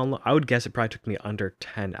exactly how long. I would guess it probably took me under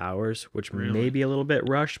 10 hours, which may be a little bit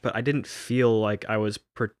rushed, but I didn't feel like I was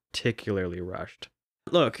particularly rushed.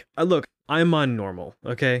 Look, I'm on normal,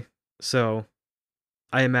 okay? So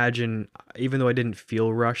I imagine, even though I didn't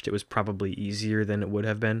feel rushed, it was probably easier than it would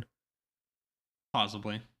have been.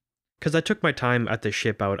 Possibly. Because I took my time at the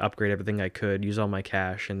ship. I would upgrade everything I could, use all my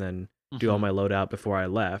cash, and then do all my loadout before I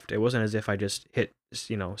left. It wasn't as if I just hit,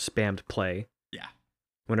 spammed play. Yeah.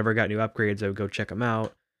 Whenever I got new upgrades, I would go check them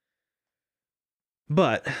out.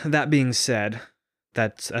 But that being said,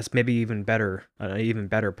 that's maybe an even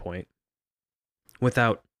better point.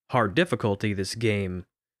 Without hard difficulty, this game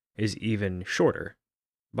is even shorter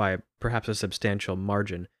by perhaps a substantial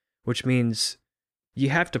margin, which means you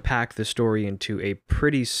have to pack the story into a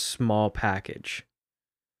pretty small package.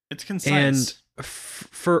 It's concise. And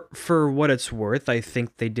for what it's worth, I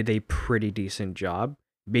think they did a pretty decent job.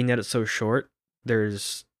 Being that it's so short,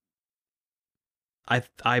 there's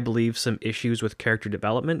I believe some issues with character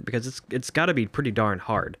development, because it's got to be pretty darn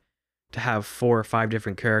hard to have 4 or 5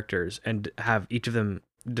 different characters and have each of them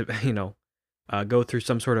go through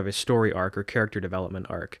some sort of a story arc or character development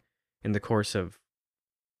arc in the course of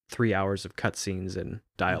 3 hours of cutscenes and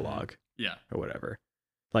dialogue. Yeah. Or whatever.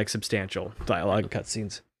 Like substantial dialogue and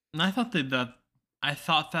cutscenes. And I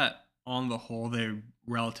thought that on the whole, they,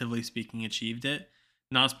 relatively speaking, achieved it.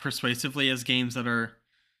 Not as persuasively as games that are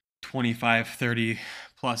 25, 30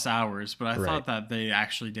 plus hours, but I thought that they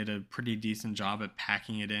actually did a pretty decent job at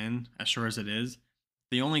packing it in, as short as it is.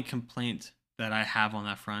 The only complaint that I have on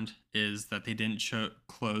that front is that they didn't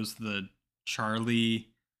close the Charlie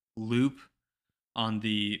loop on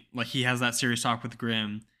he has that serious talk with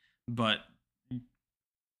Grim, but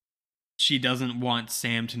she doesn't want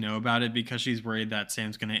Sam to know about it because she's worried that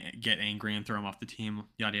Sam's going to get angry and throw him off the team,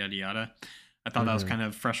 yada, yada, yada. I thought that was kind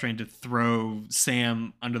of frustrating to throw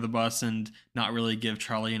Sam under the bus and not really give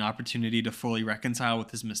Charlie an opportunity to fully reconcile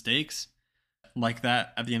with his mistakes like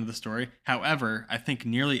that at the end of the story. However, I think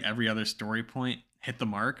nearly every other story point hit the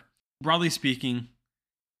mark. Broadly speaking,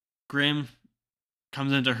 Grim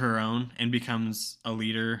comes into her own and becomes a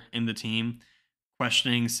leader in the team,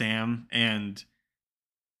 questioning Sam and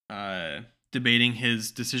debating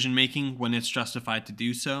his decision-making when it's justified to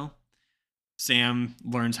do so. Sam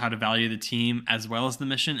learns how to value the team as well as the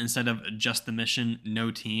mission instead of just the mission,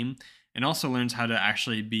 no team, and also learns how to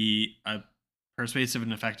actually be a persuasive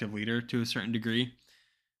and effective leader to a certain degree,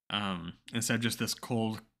 instead of just this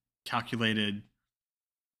cold, calculated,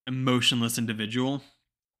 emotionless individual,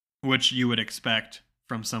 which you would expect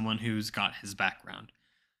from someone who's got his background.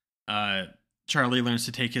 Charlie learns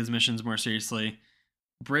to take his missions more seriously.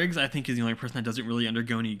 Briggs, I think, is the only person that doesn't really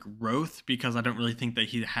undergo any growth because I don't really think that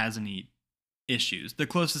he has any issues. The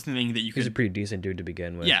closest thing that you could... He's a pretty decent dude to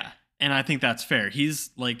begin with. Yeah, and I think that's fair.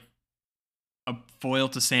 He's like a foil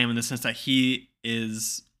to Sam in the sense that he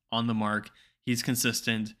is on the mark, he's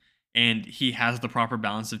consistent, and he has the proper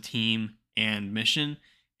balance of team and mission,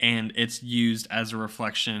 and it's used as a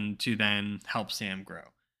reflection to then help Sam grow.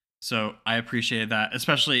 So I appreciated that,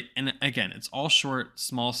 especially, and again, it's all short,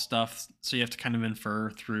 small stuff, so you have to kind of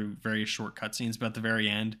infer through very short cutscenes, but at the very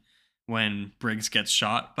end, when Briggs gets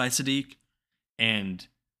shot by Sadiq, and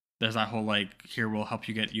there's that whole, like, here, we'll help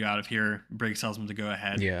you get you out of here, Briggs tells him to go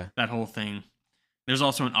ahead. Yeah. That whole thing. There's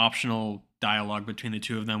also an optional dialogue between the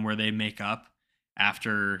two of them where they make up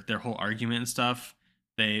after their whole argument and stuff.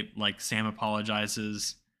 They, like, Sam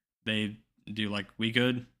apologizes, they do, like, we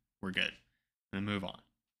good? We're good. And then move on.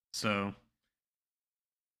 So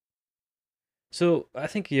I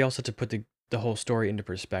think you also have to put the whole story into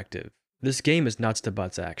perspective. This game is nuts to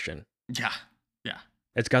butts action. yeah.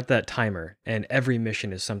 It's got that timer, and every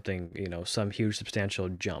mission is something, some huge substantial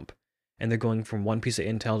jump. And they're going from one piece of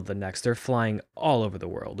intel to the next. They're flying all over the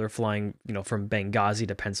world. They're flying, from Benghazi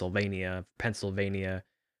to Pennsylvania,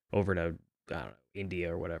 over to, I don't know,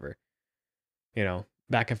 India or whatever.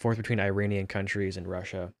 Back and forth between Iranian countries and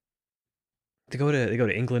Russia. They go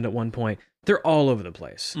to England at one point. They're all over the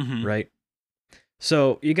place, right?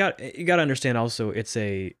 So you got to understand also it's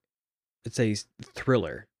a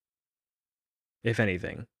thriller. If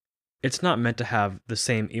anything, it's not meant to have the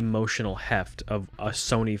same emotional heft of a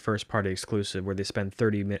Sony first party exclusive where they spend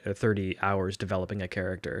 30 hours developing a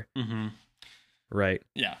character. Right?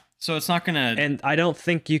 Yeah. So it's not gonna. And I don't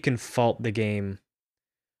think you can fault the game.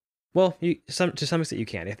 Well, to some extent you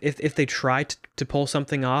can. If they try to pull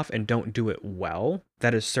something off and don't do it well,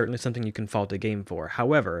 that is certainly something you can fault the game for.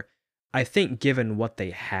 However, I think given what they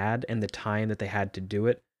had and the time that they had to do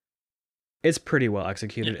it, it's pretty well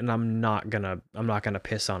executed, and I'm not gonna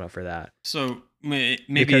piss on it for that. So maybe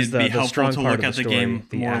it'd be helpful to look at the game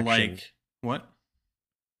more action, like what?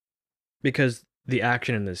 Because the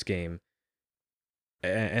action in this game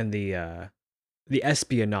and the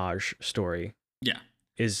espionage story,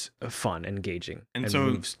 is fun, engaging, and so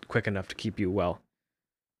moves quick enough to keep you well.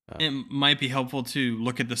 It might be helpful to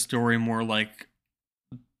look at the story more like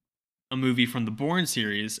a movie from the Bourne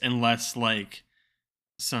series and less like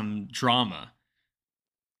some drama.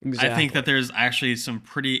 Exactly. I think that there's actually some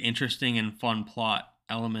pretty interesting and fun plot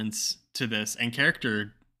elements to this and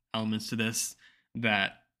character elements to this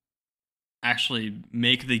that actually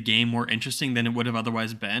make the game more interesting than it would have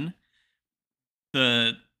otherwise been.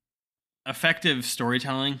 The effective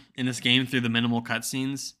storytelling in this game through the minimal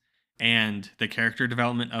cutscenes and the character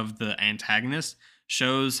development of the antagonist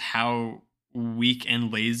shows how weak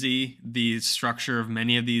and lazy the structure of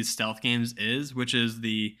many of these stealth games is, which is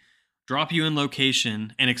the drop you in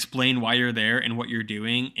location and explain why you're there and what you're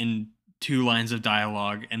doing in 2 lines of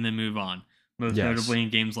dialogue and then move on. Most notably in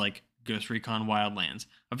games like Ghost Recon Wildlands.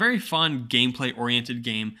 A very fun gameplay-oriented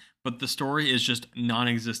game, but the story is just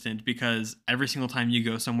non-existent because every single time you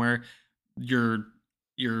go somewhere, your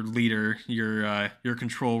leader, your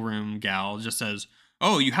control room gal just says,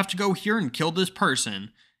 "Oh, you have to go here and kill this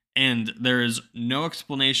person." And there is no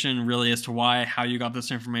explanation really as to why, how you got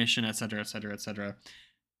this information, etc., etc., etc.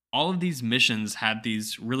 All of these missions had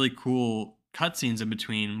these really cool cutscenes in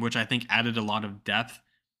between, which I think added a lot of depth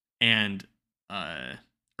and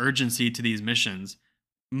urgency to these missions.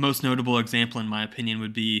 Most notable example, in my opinion,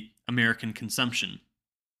 would be American Consumption,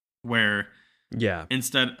 where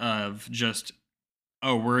instead of just,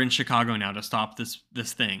 oh, we're in Chicago now to stop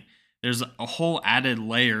this thing, there's a whole added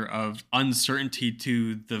layer of uncertainty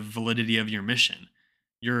to the validity of your mission.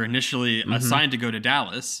 You're initially assigned to go to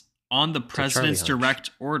Dallas on the president's direct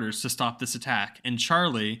orders to stop this attack. And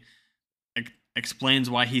Charlie explains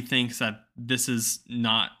why he thinks that this is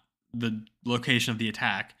not the location of the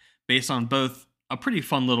attack, based on both a pretty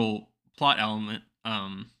fun little plot element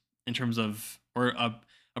in terms of, or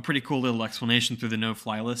a pretty cool little explanation through the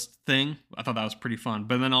no-fly list thing. I thought that was pretty fun.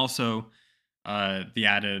 But then also the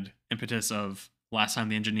added impetus of last time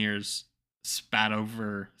the engineers spat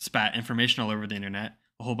information all over the internet,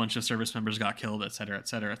 a whole bunch of service members got killed, etc.,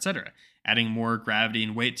 etc., etc., adding more gravity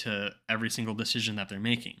and weight to every single decision that they're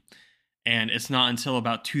making. And it's not until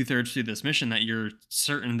about 2/3 through this mission that you're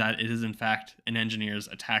certain that it is in fact an engineer's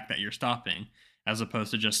attack that you're stopping, as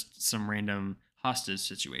opposed to just some random hostage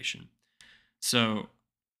situation. So,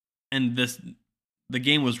 and the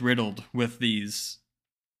game was riddled with these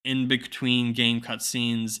in between game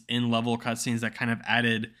cutscenes, in level cutscenes that kind of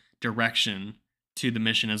added direction to the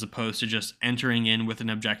mission, as opposed to just entering in with an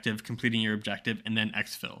objective, completing your objective, and then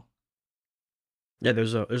exfil. Yeah,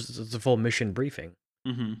 there's a full mission briefing.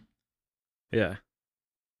 Mm-hmm. Yeah,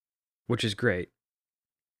 which is great.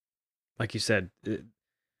 Like you said,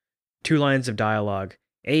 2 lines of dialogue.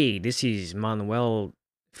 Hey, this is Manuel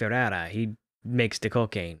Ferrara. He makes the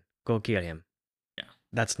cocaine. Go kill him. Yeah,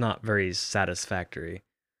 that's not very satisfactory.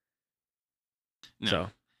 no.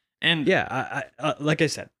 So, and yeah, I like I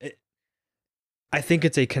said, I think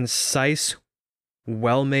it's a concise,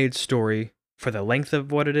 well-made story for the length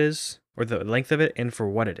of what it is, or the length of it, and for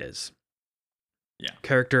what it is. Yeah.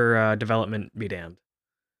 Character development be damned.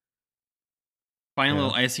 Final Yeah.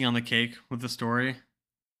 little icing on the cake with the story.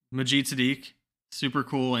 Majid Sadiq, super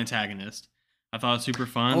cool antagonist. I thought it was super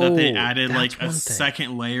fun that they Oh, added that's like a one thing.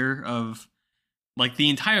 second layer of, like, the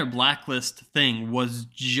entire Blacklist thing was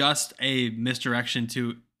just a misdirection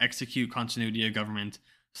to execute continuity of government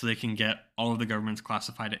so they can get all of the government's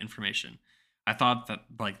classified information. I thought that,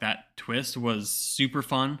 like, that twist was super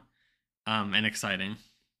fun and exciting.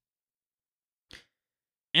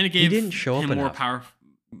 And it gave didn't show up him more enough. power.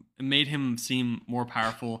 It made him seem more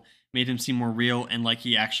powerful, made him seem more real, and like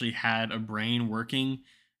he actually had a brain working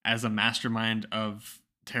as a mastermind of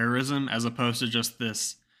terrorism, as opposed to just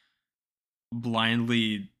this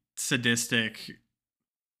blindly sadistic,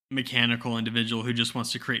 mechanical individual who just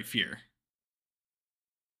wants to create fear.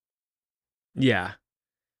 Yeah,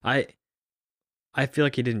 I feel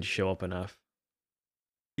like he didn't show up enough.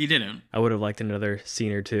 He didn't. I would have liked another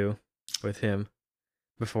scene or two with him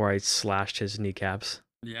before I slashed his kneecaps.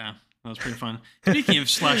 Yeah, that was pretty fun. Speaking of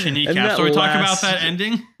slashing And kneecaps, that so we talk about last- that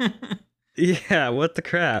ending. Yeah, what the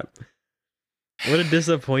crap? What a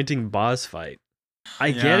disappointing boss fight.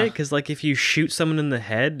 I get Yeah. it, because like if you shoot someone in the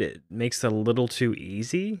head, it makes it a little too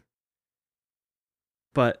easy.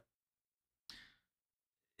 But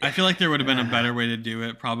I feel like there would have been a better way to do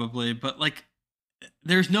it, probably. But, like,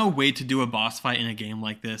 there's no way to do a boss fight in a game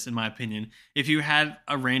like this, in my opinion. If you had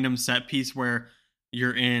a random set piece where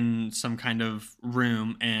you're in some kind of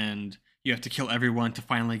room and you have to kill everyone to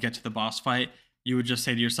finally get to the boss fight, you would just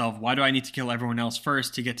say to yourself, why do I need to kill everyone else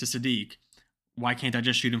first to get to Sadiq? Why can't I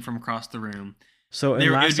just shoot him from across the room? so in There-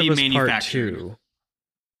 it Last would of be Us Part manufactured. 2,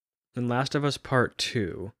 in Last of Us Part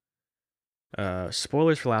 2,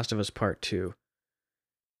 spoilers for Last of Us Part 2.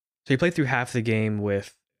 So you play through half the game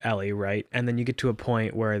with Ellie, right? And then you get to a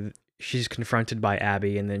point where she's confronted by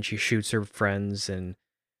Abby, and then she shoots her friends and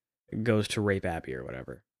goes to rape Abby or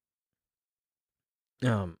whatever.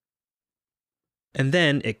 And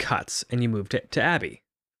then it cuts, and you move to Abby.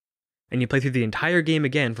 And you play through the entire game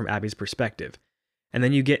again from Abby's perspective. And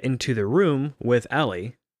then you get into the room with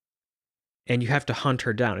Ellie, and you have to hunt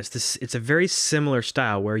her down. It's a very similar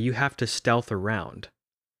style where you have to stealth around.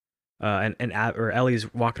 Or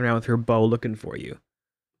Ellie's walking around with her bow looking for you.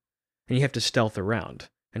 And you have to stealth around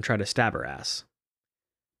and try to stab her ass.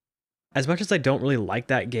 As much as I don't really like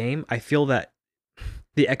that game, I feel that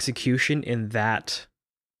the execution in that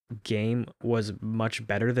game was much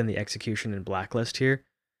better than the execution in Blacklist here.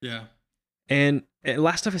 Yeah. And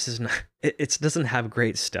Last of Us is not, it doesn't have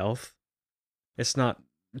great stealth. It's not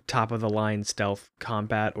top of the line stealth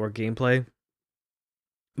combat or gameplay.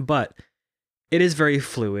 But it is very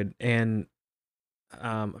fluid, and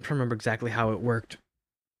I'm trying to remember exactly how it worked.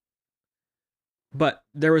 But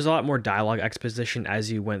there was a lot more dialogue exposition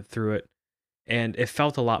as you went through it, and it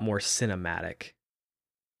felt a lot more cinematic.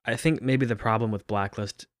 I think maybe the problem with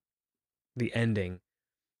Blacklist, the ending,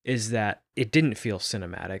 is that it didn't feel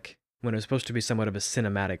cinematic when it was supposed to be somewhat of a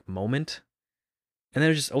cinematic moment, and then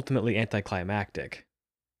it was just ultimately anticlimactic.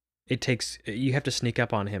 You have to sneak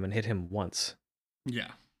up on him and hit him once.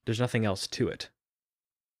 Yeah. There's nothing else to it.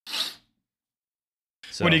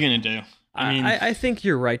 So, What are you going to do? I think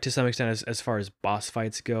you're right to some extent as far as boss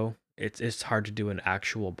fights go. It's hard to do an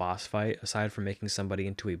actual boss fight aside from making somebody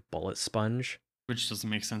into a bullet sponge. Which doesn't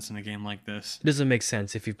make sense in a game like this. It doesn't make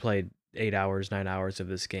sense if you've played 8 hours, 9 hours of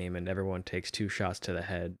this game and everyone takes 2 shots to the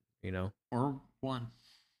head, Or one.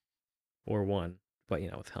 or 1, but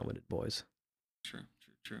with helmeted boys. True.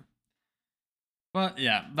 But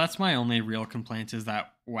yeah, that's my only real complaint, is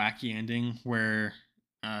that wacky ending where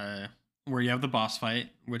you have the boss fight,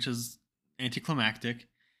 which is anticlimactic,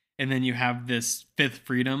 and then you have this fifth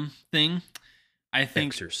freedom thing. I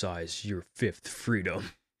think Exercise your 5th freedom.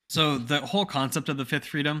 So the whole concept of the fifth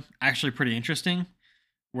freedom actually pretty interesting,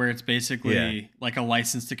 where it's Yeah. basically like a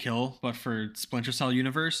license to kill, but for Splinter Cell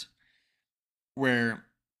universe, where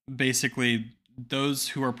basically those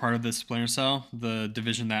who are part of this Splinter Cell, the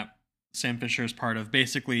division that Sam Fisher is part of,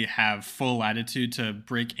 basically have full latitude to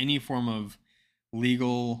break any form of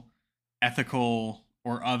legal, ethical,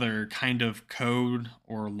 or other kind of code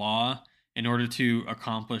or law in order to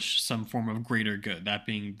accomplish some form of greater good, that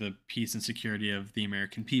being the peace and security of the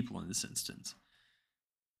American people in this instance.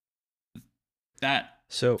 That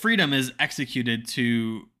So freedom is executed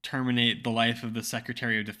to terminate the life of the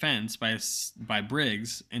Secretary of Defense by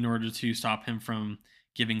Briggs in order to stop him from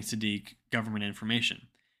giving Sadiq government information.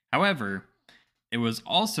 However, it was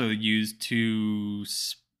also used to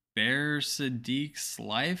spare Sadiq's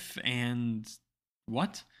life and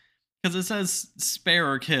what? Because it says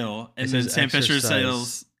spare or kill, it and then says Sam Fisher exercise.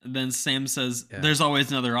 says, then Sam says, Yeah. "There's always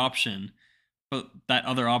another option," but that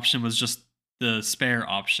other option was just the spare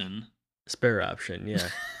option. Spare option, yeah.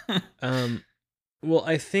 Well,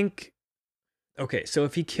 I think okay, so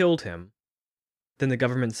if he killed him, then the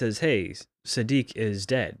government says, "Hey, Sadiq is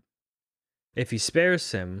dead." If he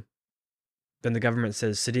spares him, then the government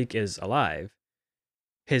says Sadiq is alive.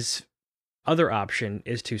 His other option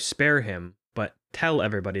is to spare him, but tell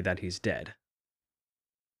everybody that he's dead.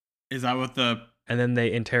 Is that what the? And then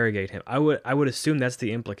they interrogate him. I would assume that's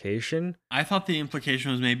the implication. I thought the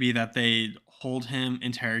implication was maybe that they hold him,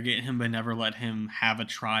 interrogate him, but never let him have a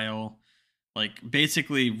trial. Like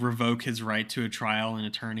basically revoke his right to a trial, an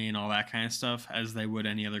attorney, and all that kind of stuff, as they would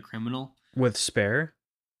any other criminal. With spare?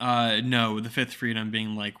 No, the fifth freedom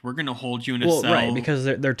being like, we're gonna hold you in a Well, cell. right, because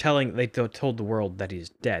they're telling they told the world that he's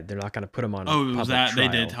dead. They're not going to put him on a public was that trial.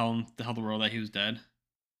 they did tell the world that he was dead?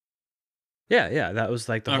 Yeah, that was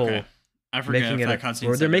like the whole I forget making if it that cutscene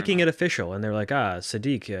or said they're or making not. it official, and they're like,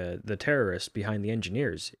 Sadiq, the terrorist behind the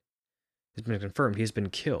engineers, has been confirmed. He's been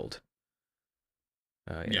killed.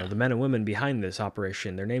 You know, the men and women behind this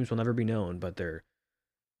operation, their names will never be known, but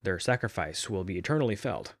their sacrifice will be eternally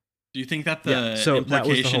felt. Do you think that the so that was the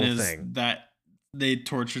implication whole is thing. that they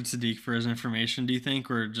tortured Sadiq for his information? Do you think,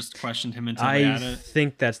 or just questioned him until they I had it?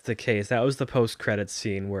 think that's the case. That was the post-credits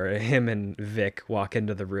scene where him and Vic walk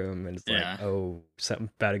into the room, and it's like, oh,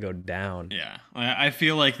 something's about to go down. Yeah, I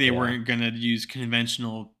feel like they weren't gonna use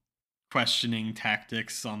conventional questioning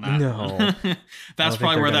tactics on that. No. One. That's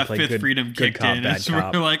probably where that fifth freedom kicked in. It's where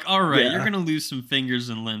we're like, all right, you're gonna lose some fingers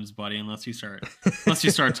and limbs, buddy, unless you start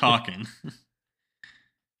talking.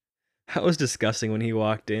 That was disgusting when he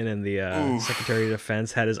walked in and the Secretary of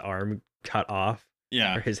Defense had his arm cut off.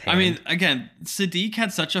 Yeah. Or his hand. I mean, again, Sadiq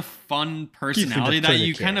had such a fun personality that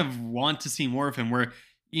you kind of want to see more of him, where,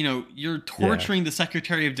 you know, you're torturing the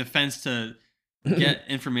Secretary of Defense to get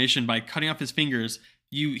information by cutting off his fingers.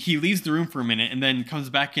 He leaves the room for a minute and then comes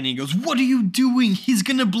back and he goes, "What are you doing? He's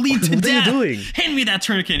gonna bleed to death. What are you doing? Hand me that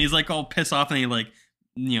tourniquet." And he's like all pissed off and he like,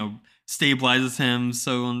 you know, stabilizes him,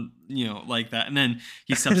 so, you know, like that, and then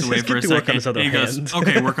he steps away for a second and he goes,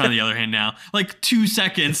 "Okay, work on the other hand now." Like 2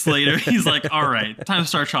 seconds later, he's like, "All right, time to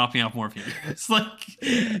start chopping off more fingers." It's like,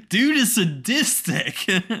 dude is sadistic.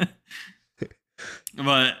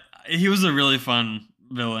 But he was a really fun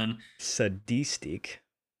villain. Sadistic.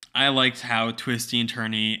 I liked how twisty and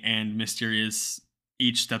turny and mysterious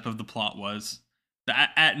each step of the plot was.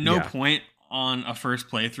 At no point on a first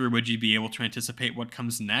playthrough would you be able to anticipate what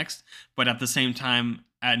comes next, but at the same time,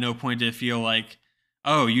 at no point did it feel like,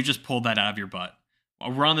 oh, you just pulled that out of your butt.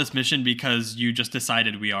 We're on this mission because you just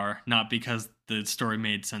decided we are, not because the story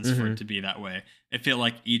made sense for it to be that way. It felt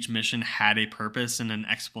like each mission had a purpose and an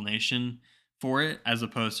explanation for it, as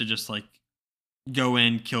opposed to just like go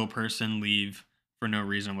in, kill a person, leave for no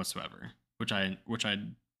reason whatsoever, which I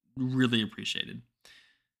really appreciated.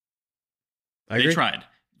 They tried.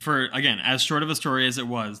 For, again, as short of a story as it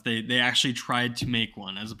was, they actually tried to make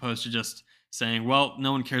one, as opposed to just saying, well,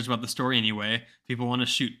 no one cares about the story anyway. People want to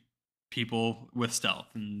shoot people with stealth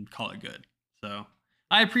and call it good. So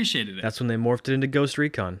I appreciated it. That's when they morphed it into Ghost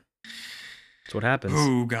Recon. That's what happens.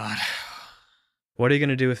 Oh, God. What are you going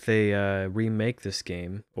to do if they remake this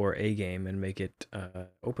game, or a game, and make it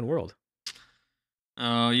open world?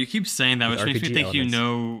 You keep saying that, which makes me think elements. you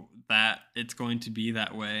know that it's going to be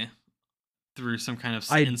that way through some kind of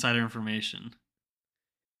insider information.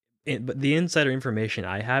 But the insider information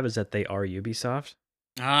I have is that they are Ubisoft.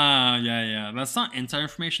 Yeah. That's not insider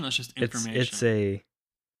information. That's just information.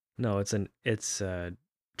 It's a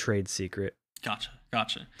trade secret. Gotcha.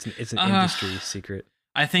 It's an industry secret.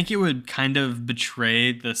 I think it would kind of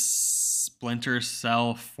betray the Splinter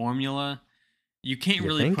Cell formula. You can't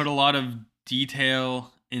really put a lot of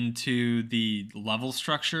detail into the level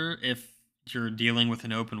structure if you're dealing with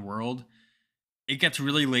an open world, it gets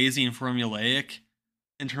really lazy and formulaic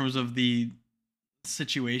in terms of the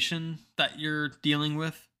situation that you're dealing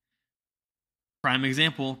with. Prime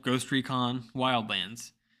example, Ghost Recon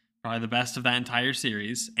Wildlands. Probably the best of that entire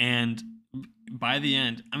series. And by the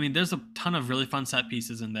end, I mean, there's a ton of really fun set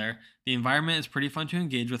pieces in there. The environment is pretty fun to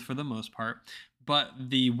engage with for the most part. But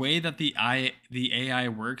the way that the AI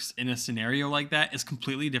works in a scenario like that is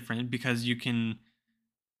completely different because you can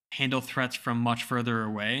handle threats from much further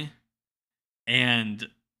away. And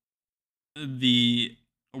the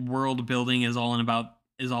world building is all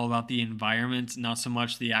about the environment, not so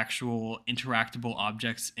much the actual interactable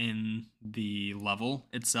objects in the level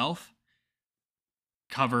itself.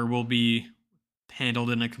 Cover will be handled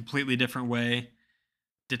in a completely different way.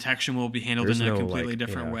 Detection will be handled in a completely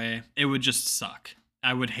different way. It would just suck.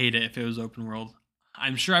 I would hate it if it was open world.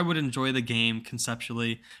 I'm sure I would enjoy the game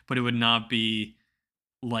conceptually, but it would not be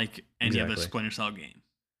like any other Splinter Cell game.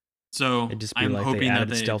 So it'd just be I'm like hoping they added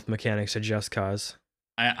that stealth mechanics to Just Cause.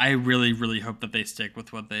 I really, really hope that they stick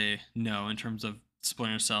with what they know in terms of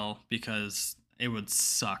Splinter Cell, because it would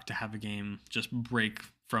suck to have a game just break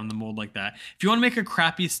from the mold like that. If you want to make a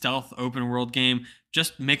crappy stealth open world game,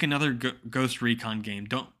 just make another Ghost Recon game.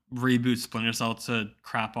 Don't reboot Splinter Cell to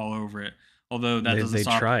crap all over it. Although that doesn't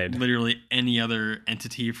stop literally any other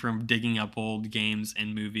entity from digging up old games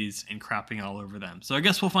and movies and crapping all over them. So I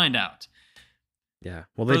guess we'll find out. Yeah,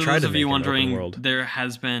 well, they tried to make an open world. There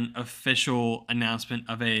has been official announcement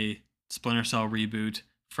of a Splinter Cell reboot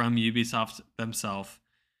from Ubisoft themselves.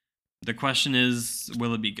 The question is,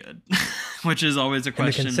 will it be good? Which is always a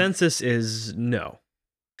question. And the consensus is no.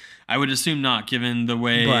 I would assume not, given the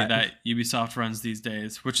way that Ubisoft runs these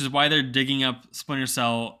days, which is why they're digging up Splinter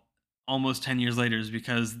Cell almost 10 years later, is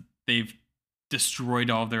because they've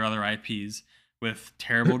destroyed all of their other IPs with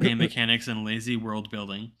terrible game mechanics and lazy world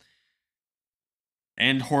building.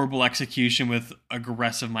 And horrible execution with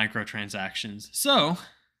aggressive microtransactions. So,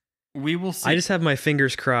 we will see. I just have my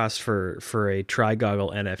fingers crossed for a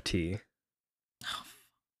Trigoggle NFT.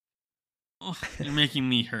 Oh, you're making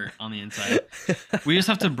me hurt on the inside. We just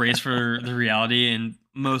have to brace for the reality, and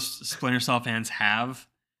most Splinter Cell fans have.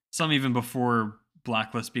 Some even before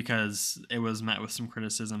Blacklist, because it was met with some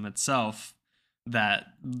criticism itself, that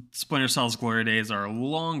Splinter Cell's glory days are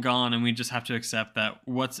long gone, and we just have to accept that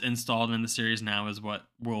what's installed in the series now is what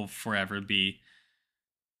will forever be.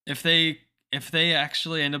 If they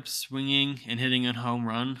actually end up swinging and hitting a home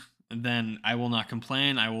run, then I will not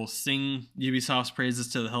complain. I will sing Ubisoft's praises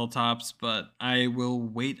to the hilltops, but I will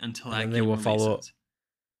wait until that game releases.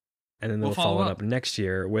 And then they'll follow it up next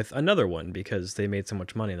year with another one, because they made so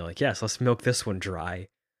much money. They're like, yes, let's milk this one dry.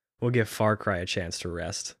 We'll give Far Cry a chance to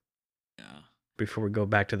rest. Yeah. Before we go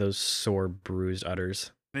back to those sore, bruised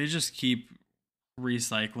udders. They just keep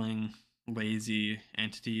recycling lazy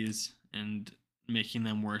entities and making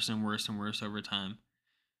them worse and worse and worse over time.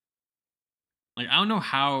 Like, I don't know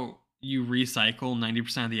how you recycle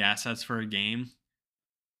 90% of the assets for a game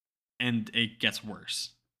and it gets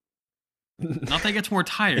worse. Not that it gets more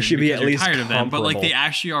tired. It should be at least tired of them, but like comparable. they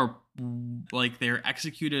actually are, like, they're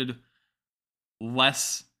executed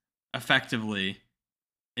less effectively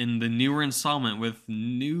in the newer installment with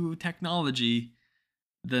new technology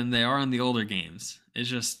than they are in the older games. It's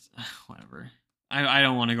just whatever. I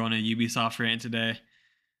don't want to go on a Ubisoft rant today.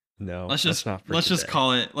 No, let's just call it. Let's just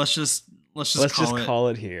call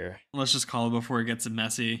it here. Let's just call it before it gets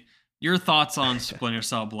messy. Your thoughts on Splinter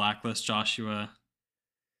Cell Blacklist, Joshua?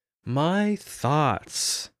 My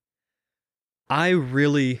thoughts. I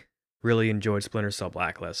really, really enjoyed Splinter Cell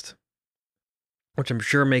Blacklist, which I'm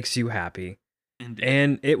sure makes you happy. Indeed.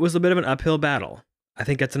 And it was a bit of an uphill battle. I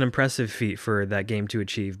think that's an impressive feat for that game to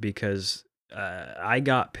achieve, because I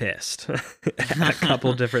got pissed at a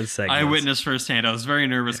couple different segments. I witnessed firsthand. I was very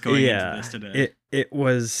nervous going into this today. It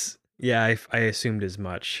was, I assumed as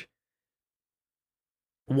much.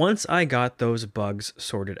 Once I got those bugs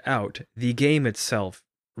sorted out, the game itself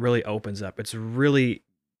really opens up. It's really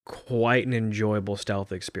quite an enjoyable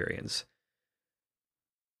stealth experience.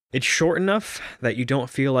 It's short enough that you don't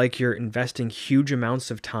feel like you're investing huge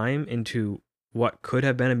amounts of time into what could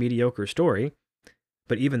have been a mediocre story,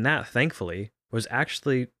 but even that, thankfully, was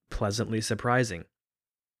actually pleasantly surprising.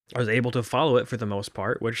 I was able to follow it for the most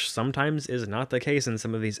part, which sometimes is not the case in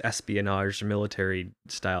some of these espionage military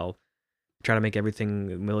style, try to make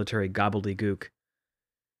everything military gobbledygook.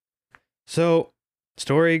 So,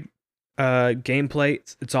 story, gameplay,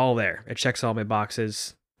 it's all there. It checks all my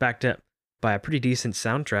boxes, backed up by a pretty decent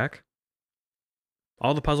soundtrack.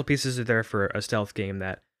 All the puzzle pieces are there for a stealth game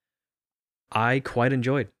that I quite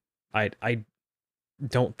enjoyed. I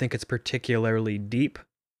don't think it's particularly deep,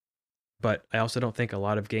 But I also don't think a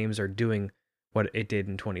lot of games are doing what it did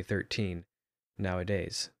in 2013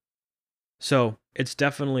 nowadays. So it's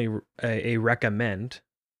definitely a recommend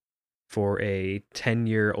for a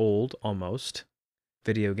 10-year-old almost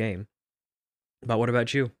video game. But what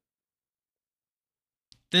about you?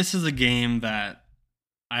 This is a game that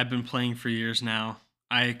I've been playing for years now.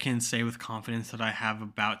 I can say with confidence that I have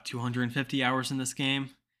about 250 hours in this game,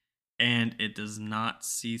 and it does not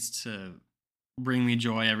cease to bring me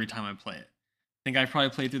joy every time I play it. I think I've probably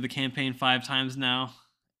played through the campaign 5 times now,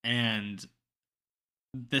 and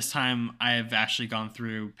this time I have actually gone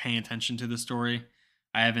through paying attention to the story.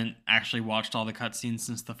 I haven't actually watched all the cutscenes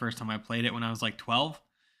since the first time I played it when I was like 12.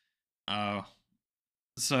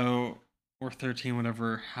 So, or 13,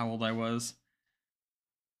 whatever, how old I was.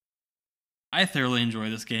 I thoroughly enjoy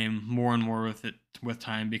this game more and more with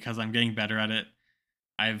time because I'm getting better at it.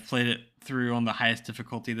 I've played it through on the highest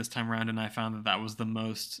difficulty this time around, and I found that that was the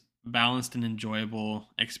most balanced and enjoyable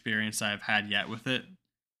experience I've had yet with it.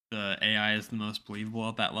 The AI is the most believable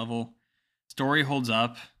at that level. Story holds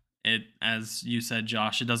up. It, as you said,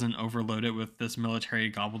 Josh, it doesn't overload it with this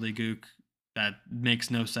military gobbledygook that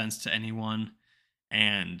makes no sense to anyone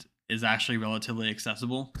and is actually relatively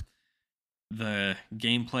accessible. The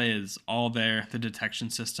gameplay is all there. The detection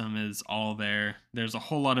system is all there. There's a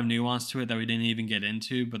whole lot of nuance to it that we didn't even get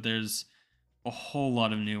into, but there's a whole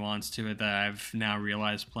lot of nuance to it that I've now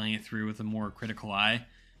realized playing it through with a more critical eye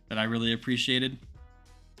that I really appreciated.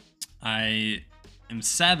 I am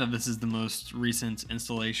sad that this is the most recent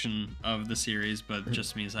installation of the series, but it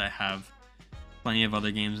just means I have plenty of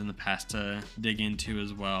other games in the past to dig into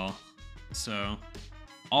as well. So,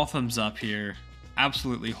 all thumbs up here.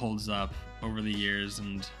 Absolutely holds up over the years,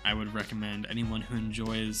 and I would recommend anyone who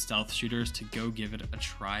enjoys stealth shooters to go give it a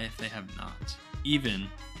try if they have not, even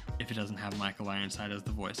if it doesn't have Michael Ironside as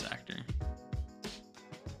the voice actor.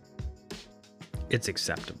 It's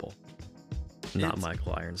acceptable. Not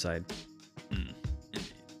Michael Ironside. Indeed.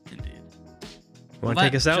 Want to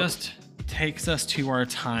take us out? That just takes us to our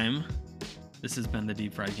time. This has been the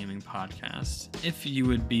Deep Fried Gaming Podcast. If you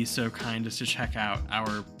would be so kind as to check out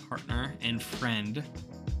our partner and friend,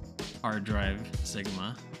 Hard Drive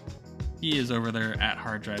Sigma. He is over there at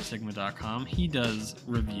harddrivesigma.com. He does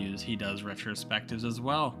reviews, he does retrospectives as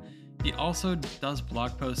well. He also does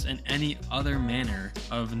blog posts and any other manner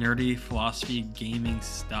of nerdy philosophy gaming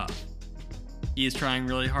stuff. He is trying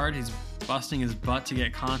really hard. He's busting his butt to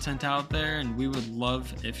get content out there, and we would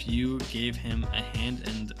love if you gave him a hand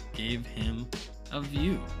and gave him a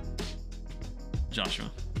view. Joshua.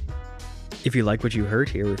 If you like what you heard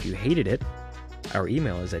here, or if you hated it, our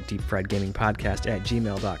email is at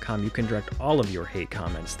deepfriedgamingpodcast@gmail.com. You can direct all of your hate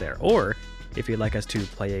comments there. Or if you'd like us to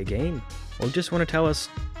play a game, or just want to tell us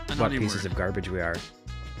what pieces of garbage we are,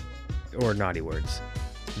 or naughty words,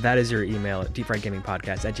 that is your email at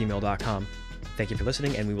deepfriedgamingpodcast@gmail.com. Thank you for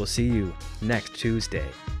listening, and we will see you next Tuesday.